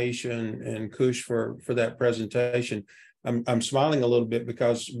 thank you, Aisha and Koosh, for that presentation. I'm smiling a little bit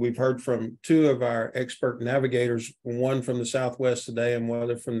because we've heard from two of our expert navigators, one from the Southwest today and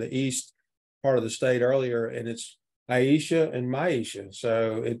one from the East part of the state earlier, and it's Aisha and Maisha.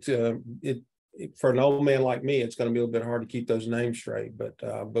 So it for an old man like me, it's going to be a little bit hard to keep those names straight,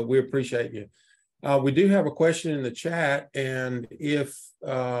 but we appreciate you. We do have a question in the chat, and if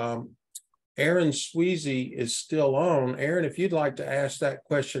Aaron Sweezy is still on, Aaron, if you'd like to ask that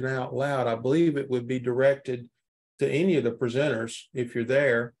question out loud, I believe it would be directed to any of the presenters if you're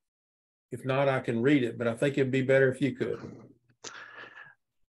there. If not, I can read it, but I think it'd be better if you could.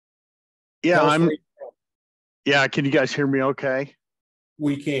 Yeah, yeah, can you guys hear me okay?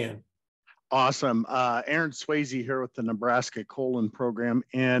 We can. Awesome. Aaron Swayze here with the Nebraska Colon Program.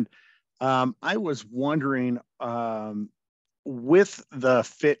 And I was wondering, with the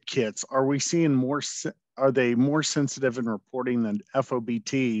FIT kits, are we seeing are they more sensitive in reporting than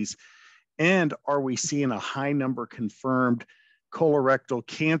FOBTs? And are we seeing a high number confirmed colorectal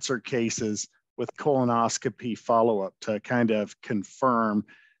cancer cases with colonoscopy follow-up to kind of confirm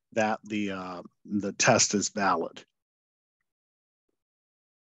that the test is valid?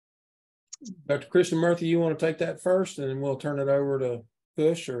 Dr. Krishnamurthi, you want to take that first, and then we'll turn it over to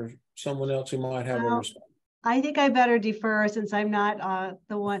Koosh or someone else who might have a response. I think I better defer since I'm not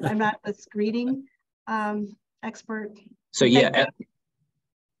I'm not the screening expert. So yeah,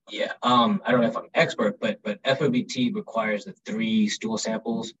 I don't know if I'm expert, but FOBT requires the 3 stool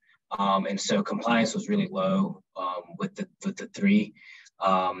samples, and so compliance was really low with the 3.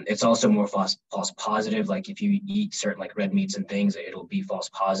 It's also more false positive. Like if you eat certain like red meats and things, it'll be false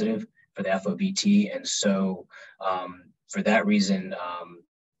positive for the FOBT, and so for that reason,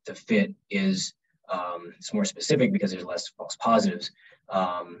 the FIT is it's more specific because there's less false positives.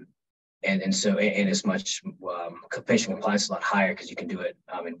 And it's much patient compliance is a lot higher because you can do it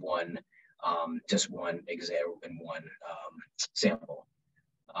in one just one exam in one sample,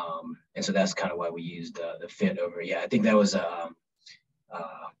 and so that's kind of why we used the FIT over. Yeah, I think that was a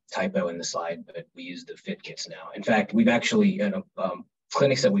typo in the slide, but we use the FIT kits now. In fact, we've actually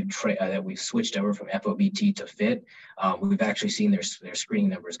clinics that we've switched over from FOBT to FIT, we've actually seen their screening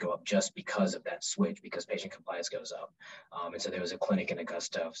numbers go up just because of that switch, because patient compliance goes up. And so there was a clinic in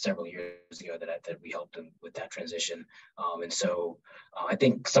Augusta several years ago that we helped them with that transition. And so I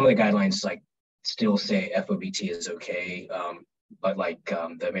think some of the guidelines like still say FOBT is okay, but like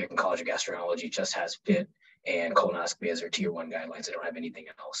the American College of Gastroenterology just has FIT and colonoscopy as their tier 1 guidelines. They don't have anything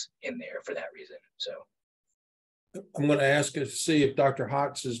else in there for that reason. So I'm going to ask to see if Dr.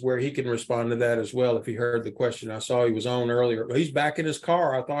 Hotz is where he can respond to that as well, if he heard the question. I saw he was on earlier, but he's back in his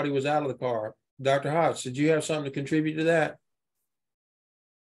car. I thought he was out of the car. Dr. Hotz, did you have something to contribute to that?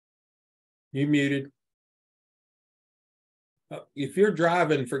 You muted. If you're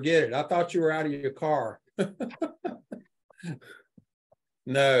driving, forget it. I thought you were out of your car.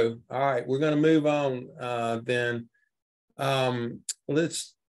 No. All right. We're going to move on then.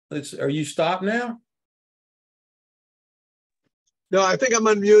 Let's, are you stopped now? No, I think I'm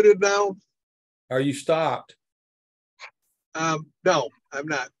unmuted now. Are you stopped? No, I'm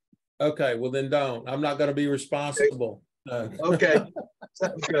not. Okay, well then don't. I'm not going to be responsible. Okay,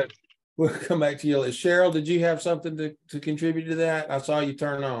 sounds good. We'll come back to you. Cheryl, did you have something to contribute to that? I saw you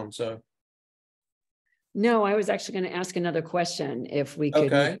turn on, so. No, I was actually going to ask another question if we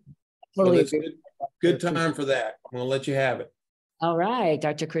could. Okay, Totally well, good time for that. I'm going to let you have it. All right,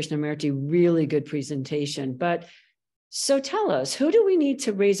 Dr. Krishnamurthi, really good presentation. But so tell us, who do we need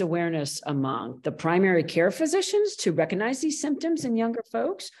to raise awareness among? The primary care physicians to recognize these symptoms in younger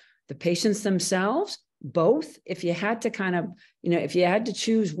folks, the patients themselves, both? If you had to kind of, if you had to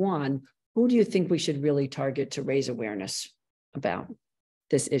choose one, who do you think we should really target to raise awareness about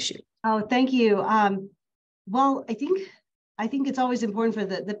this issue? Oh, thank you. Well, I think it's always important for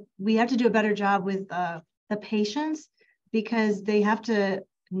we have to do a better job with the patients, because they have to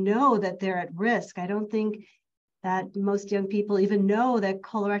know that they're at risk. I don't think that most young people even know that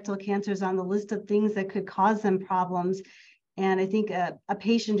colorectal cancer is on the list of things that could cause them problems. And I think a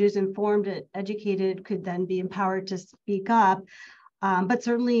patient who's informed and educated could then be empowered to speak up. But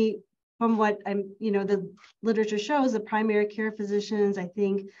certainly from what the literature shows, the primary care physicians, I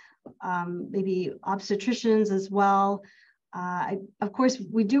think maybe obstetricians as well. Of course,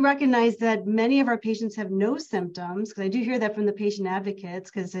 we do recognize that many of our patients have no symptoms, because I do hear that from the patient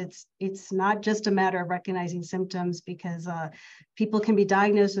advocates, because it's not just a matter of recognizing symptoms, because people can be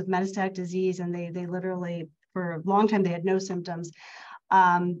diagnosed with metastatic disease and they literally, for a long time, they had no symptoms.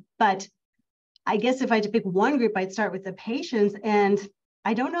 But I guess if I had to pick one group, I'd start with the patients. And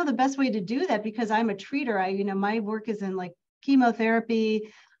I don't know the best way to do that, because I'm a treater. My work is in like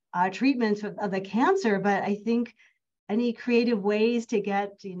chemotherapy, treatments of the cancer, but I think any creative ways to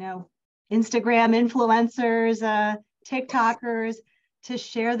get, Instagram influencers, TikTokers to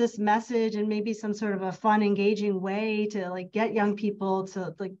share this message, and maybe some sort of a fun, engaging way to like get young people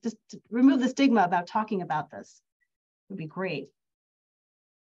to like just to remove the stigma about talking about this would be great.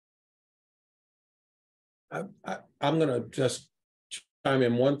 I'm going to just chime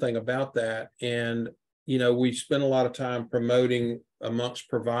in one thing about that. And, we spend a lot of time promoting amongst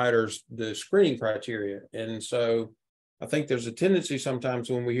providers the screening criteria. And so I think there's a tendency sometimes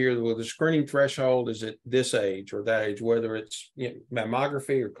when we hear, well, the screening threshold is at this age or that age, whether it's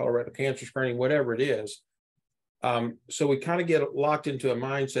mammography or colorectal cancer screening, whatever it is. So we kind of get locked into a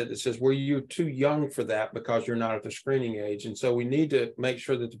mindset that says, well, you're too young for that because you're not at the screening age. And so we need to make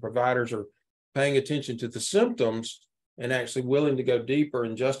sure that the providers are paying attention to the symptoms and actually willing to go deeper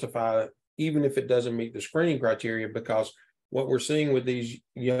and justify it, even if it doesn't meet the screening criteria, because what we're seeing with these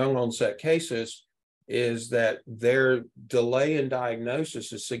young onset cases is that their delay in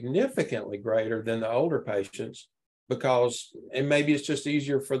diagnosis is significantly greater than the older patients, because, and maybe it's just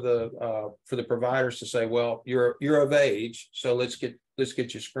easier for the providers to say, well, you're of age, so let's get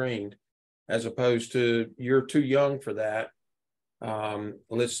you screened, as opposed to you're too young for that.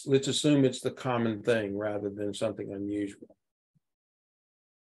 Let's assume it's the common thing rather than something unusual.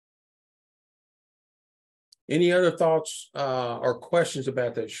 Any other thoughts or questions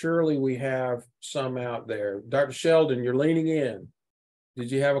about that? Surely we have some out there. Dr. Sheldon, you're leaning in. Did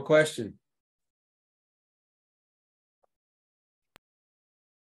you have a question?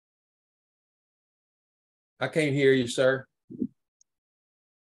 I can't hear you, sir.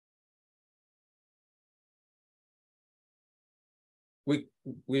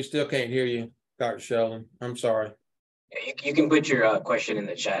 We still can't hear you, Dr. Sheldon. I'm sorry. Yeah, you can put your question in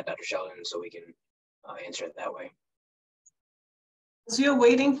the chat, Dr. Sheldon, so we can answer it that way. As you're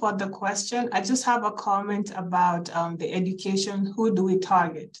waiting for the question, I just have a comment about the education. Who do we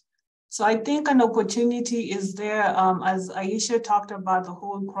target? So I think an opportunity is there, as Aisha talked about the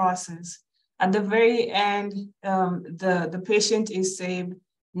whole process. At the very end, the patient is saved.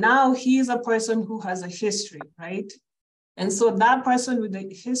 Now he's a person who has a history, right? And so that person with the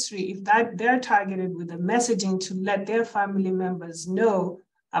history, if they're targeted with the messaging to let their family members know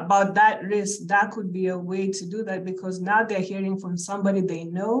about that risk, that could be a way to do that, because now they're hearing from somebody they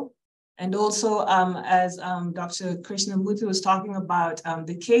know. And also, as Dr. Krishnamurthi was talking about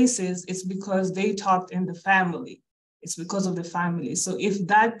the cases, it's because they talked in the family. It's because of the family. So if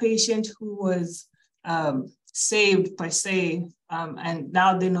that patient who was saved per se, and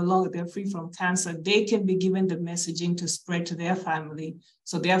now they're free from cancer, they can be given the messaging to spread to their family.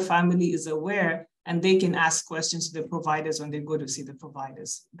 So their family is aware and they can ask questions to the providers when they go to see the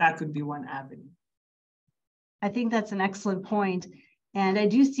providers. That could be one avenue. I think that's an excellent point. And I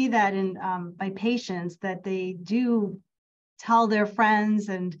do see that in by patients, that they do tell their friends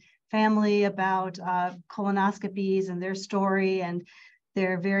and family about colonoscopies and their story, and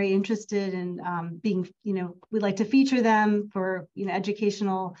they're very interested in being, we like to feature them for,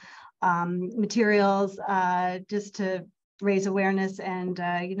 educational materials just to raise awareness, and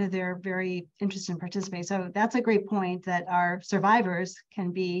they're very interested in participating. So that's a great point, that our survivors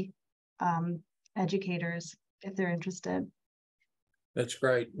can be educators if they're interested. That's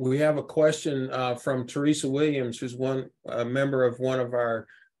great. We have a question from Teresa Williams, who's a member of one of our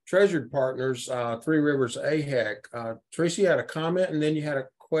treasured partners, Three Rivers AHEC. Teresa, you had a comment and then you had a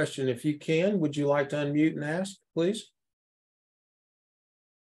question. If you can, would you like to unmute and ask, please?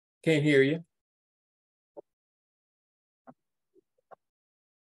 Can't hear you.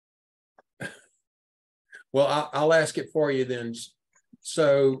 Well, I'll ask it for you then.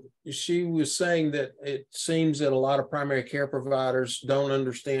 So she was saying that it seems that a lot of primary care providers don't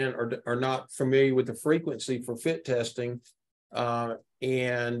understand or are not familiar with the frequency for FIT testing.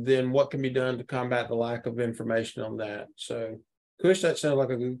 And then what can be done to combat the lack of information on that? So, Koosh, that sounds like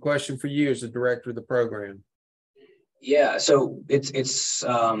a good question for you as the director of the program. Yeah, so it's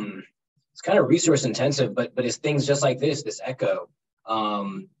kind of resource intensive, but it's things just like this ECHO.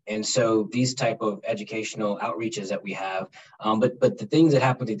 And so these type of educational outreaches that we have, but the things that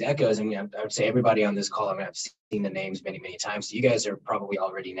happen with the ECHOs, I mean, I would say everybody on this call, I mean, I've seen the names many, many times. So you guys are probably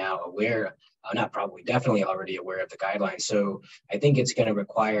already now aware, not probably, definitely already aware of the guidelines. So I think it's going to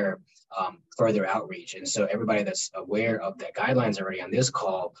require further outreach. And so everybody that's aware of the guidelines already on this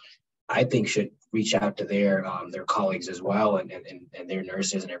call, I think should reach out to their colleagues as well, and their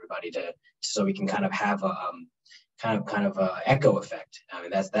nurses and everybody so we can kind of have a kind of a echo effect. I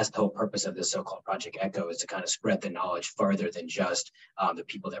mean, that's the whole purpose of this so-called Project ECHO, is to kind of spread the knowledge further than just the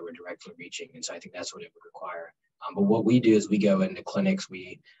people that we're directly reaching. And so I think that's what it would require. But what we do is we go into clinics.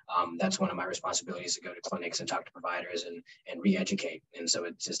 That's one of my responsibilities, to go to clinics and talk to providers and re-educate. And so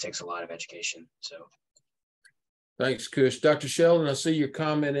it just takes a lot of education. So. Thanks, Koosh. Dr. Sheldon, I see your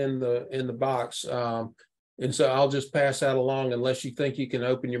comment in the box. And so I'll just pass that along unless you think you can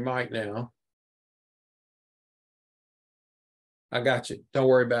open your mic now. I got you. Don't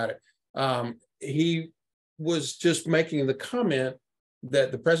worry about it. He was just making the comment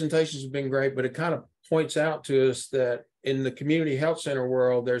that the presentations have been great, but it kind of points out to us that in the community health center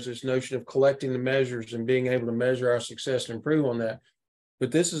world, there's this notion of collecting the measures and being able to measure our success and improve on that.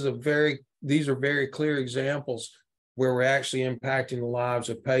 But these are very clear examples where we're actually impacting the lives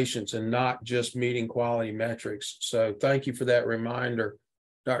of patients and not just meeting quality metrics. So thank you for that reminder,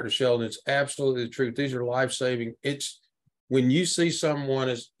 Dr. Sheldon. It's absolutely the truth. These are life-saving. When you see someone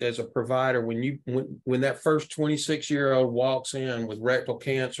as a provider, when that first 26-year-old walks in with rectal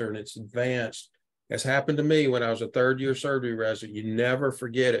cancer and it's advanced, as happened to me when I was a third-year surgery resident, you never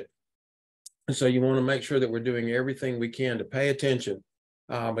forget it. And so you want to make sure that we're doing everything we can to pay attention,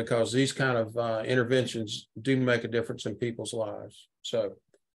 because these kind of interventions do make a difference in people's lives. So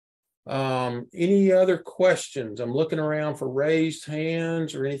any other questions? I'm looking around for raised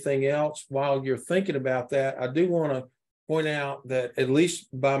hands or anything else. While you're thinking about that, I do want to point out that at least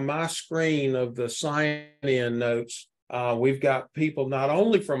by my screen of the sign-in notes, we've got people not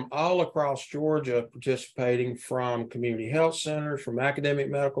only from all across Georgia participating, from community health centers, from academic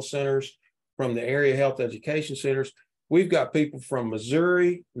medical centers, from the area health education centers. We've got people from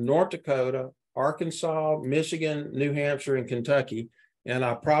Missouri, North Dakota, Arkansas, Michigan, New Hampshire, and Kentucky. And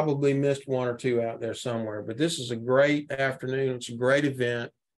I probably missed one or two out there somewhere, but this is a great afternoon. It's a great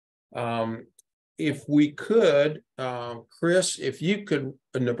event. If we could, Chris, if you could,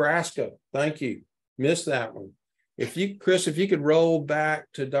 Nebraska, thank you. Missed that one. Chris, if you could roll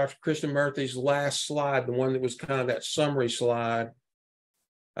back to Dr. Krishnamurthi's last slide, the one that was kind of that summary slide.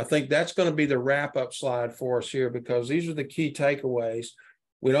 I think that's going to be the wrap-up slide for us here, because these are the key takeaways.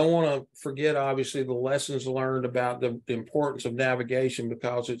 We don't want to forget, obviously, the lessons learned about the importance of navigation,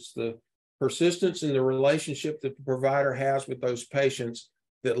 because it's the persistence and the relationship that the provider has with those patients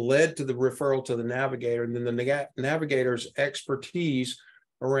that led to the referral to the navigator, and then the navigator's expertise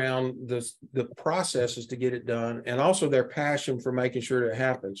around the processes to get it done, and also their passion for making sure it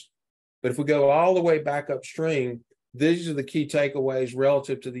happens. But if we go all the way back upstream, these are the key takeaways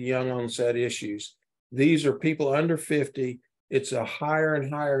relative to the young onset issues. These are people under 50. It's a higher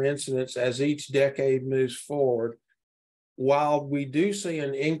and higher incidence as each decade moves forward. While we do see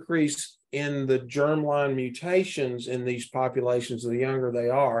an increase in the germline mutations in these populations, the younger they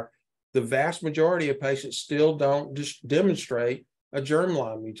are, the vast majority of patients still don't just demonstrate a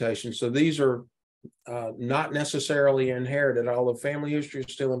germline mutation. So these are not necessarily inherited, although family history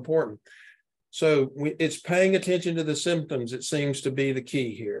is still important. So it's paying attention to the symptoms. It seems to be the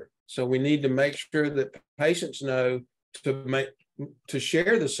key here. So we need to make sure that patients know to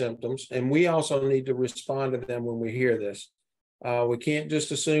share the symptoms, and we also need to respond to them when we hear this. We can't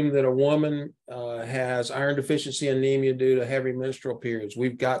just assume that a woman has iron deficiency anemia due to heavy menstrual periods.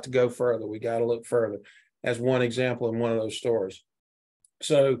 We've got to go further. We got to look further, as one example in one of those stories.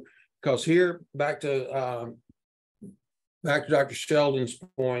 So, because here, back to Dr. Sheldon's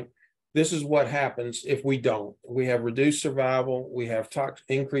point, this is what happens if we don't. We have reduced survival. We have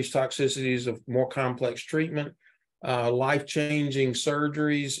increased toxicities of more complex treatment, life-changing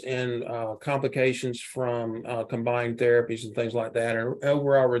surgeries, and complications from combined therapies and things like that, and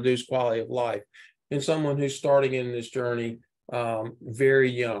overall reduced quality of life in someone who's starting in this journey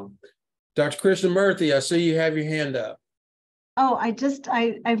very young. Dr. Krishnamurthi, I see you have your hand up. Oh, I'm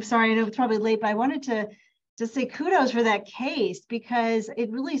sorry, I know it's probably late, but I wanted to just say kudos for that case, because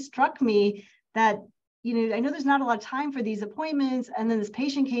it really struck me that, I know there's not a lot of time for these appointments, and then this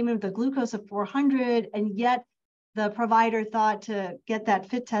patient came in with a glucose of 400, and yet the provider thought to get that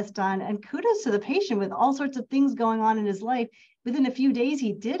FIT test done. And kudos to the patient with all sorts of things going on in his life. Within a few days,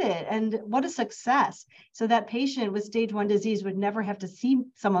 he did it. And what a success. So that patient with stage 1 disease would never have to see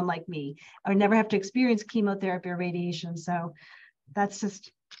someone like me, or never have to experience chemotherapy or radiation. So that's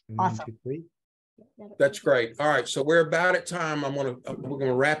just awesome. That's great. All right, so we're about at time. We're going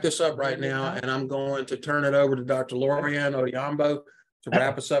to wrap this up right now, and I'm going to turn it over to Dr. Lorianne Odhiambo to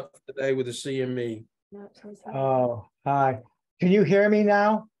wrap us up today with the CME. Oh, hi. Can you hear me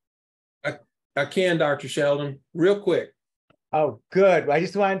now? I can, Dr. Sheldon, real quick. Oh, good. I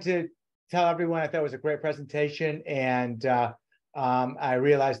just wanted to tell everyone I thought it was a great presentation, and I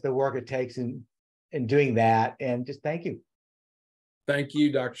realized the work it takes in doing that, and just thank you. Thank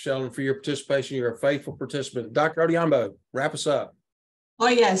you, Dr. Sheldon, for your participation. You're a faithful participant. Dr. Odhiambo, wrap us up. Oh,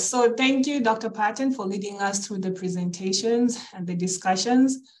 yes. So thank you, Dr. Patton, for leading us through the presentations and the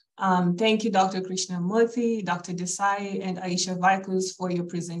discussions. Thank you, Dr. Krishnamurthi, Dr. Desai, and Aisha Vikus for your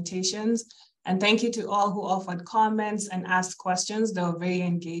presentations. And thank you to all who offered comments and asked questions. They were very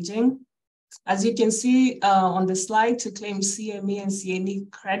engaging. As you can see on the slide, to claim CME and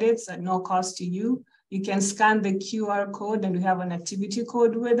CNE credits at no cost to you, you can scan the QR code, and we have an activity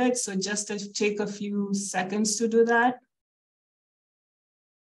code with it. So just to take a few seconds to do that.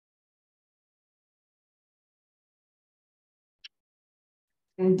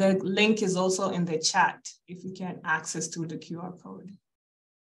 And the link is also in the chat if you can access through the QR code.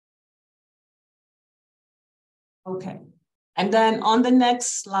 Okay, and then on the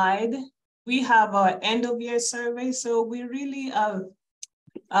next slide, we have our end of year survey. So we really are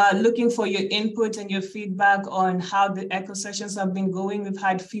looking for your input and your feedback on how the ECHO sessions have been going. We've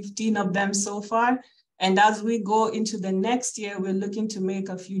had 15 of them so far. And as we go into the next year, we're looking to make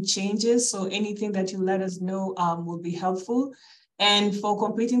a few changes. So anything that you let us know will be helpful. And for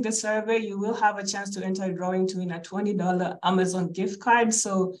completing the survey, you will have a chance to enter a drawing to win a $20 Amazon gift card.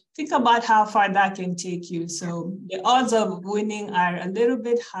 So think about how far that can take you. So the odds of winning are a little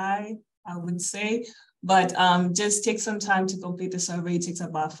bit high, I would say, but just take some time to complete the survey. It takes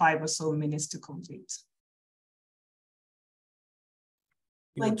about 5 or so minutes to complete.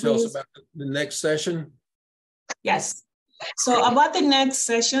 You want to tell us about the next session? Yes. So about the next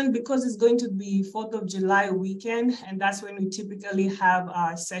session, because it's going to be 4th of July weekend, and that's when we typically have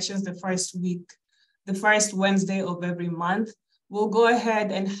our sessions the first Wednesday of every month. We'll go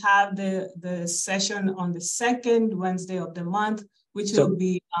ahead and have the session on the second Wednesday of the month, which will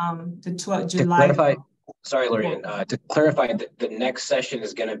be the 12th July. To clarify, sorry, Lorian, to clarify, the next session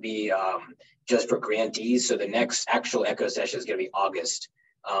is going to be just for grantees. So the next actual ECHO session is going to be August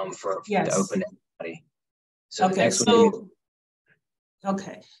for the open everybody. So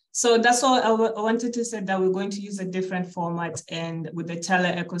okay, so that's all I wanted to say, that we're going to use a different format and with the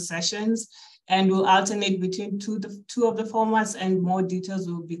TeleECHO sessions, and we'll alternate between two of the formats, and more details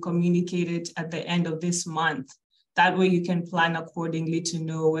will be communicated at the end of this month. That way you can plan accordingly to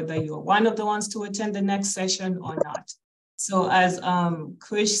know whether you're one of the ones to attend the next session or not. So as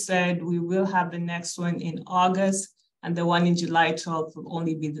Koosh said, we will have the next one in August, and the one in July 12th will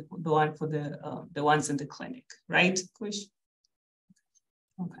only be the one for the ones in the clinic, right, Koosh?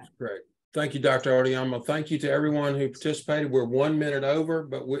 Okay. Great. Thank you, Dr. Audiyama. Thank you to everyone who participated. We're 1 minute over,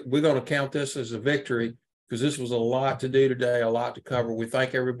 but we're going to count this as a victory because this was a lot to do today, a lot to cover. We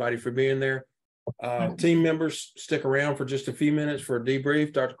thank everybody for being there. Team members, stick around for just a few minutes for a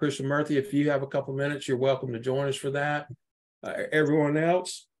debrief. Dr. Krishnamurthi, if you have a couple minutes, you're welcome to join us for that. Everyone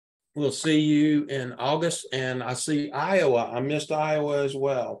else, we'll see you in August. And I see Iowa. I missed Iowa as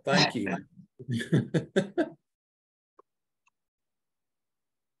well. Thank you.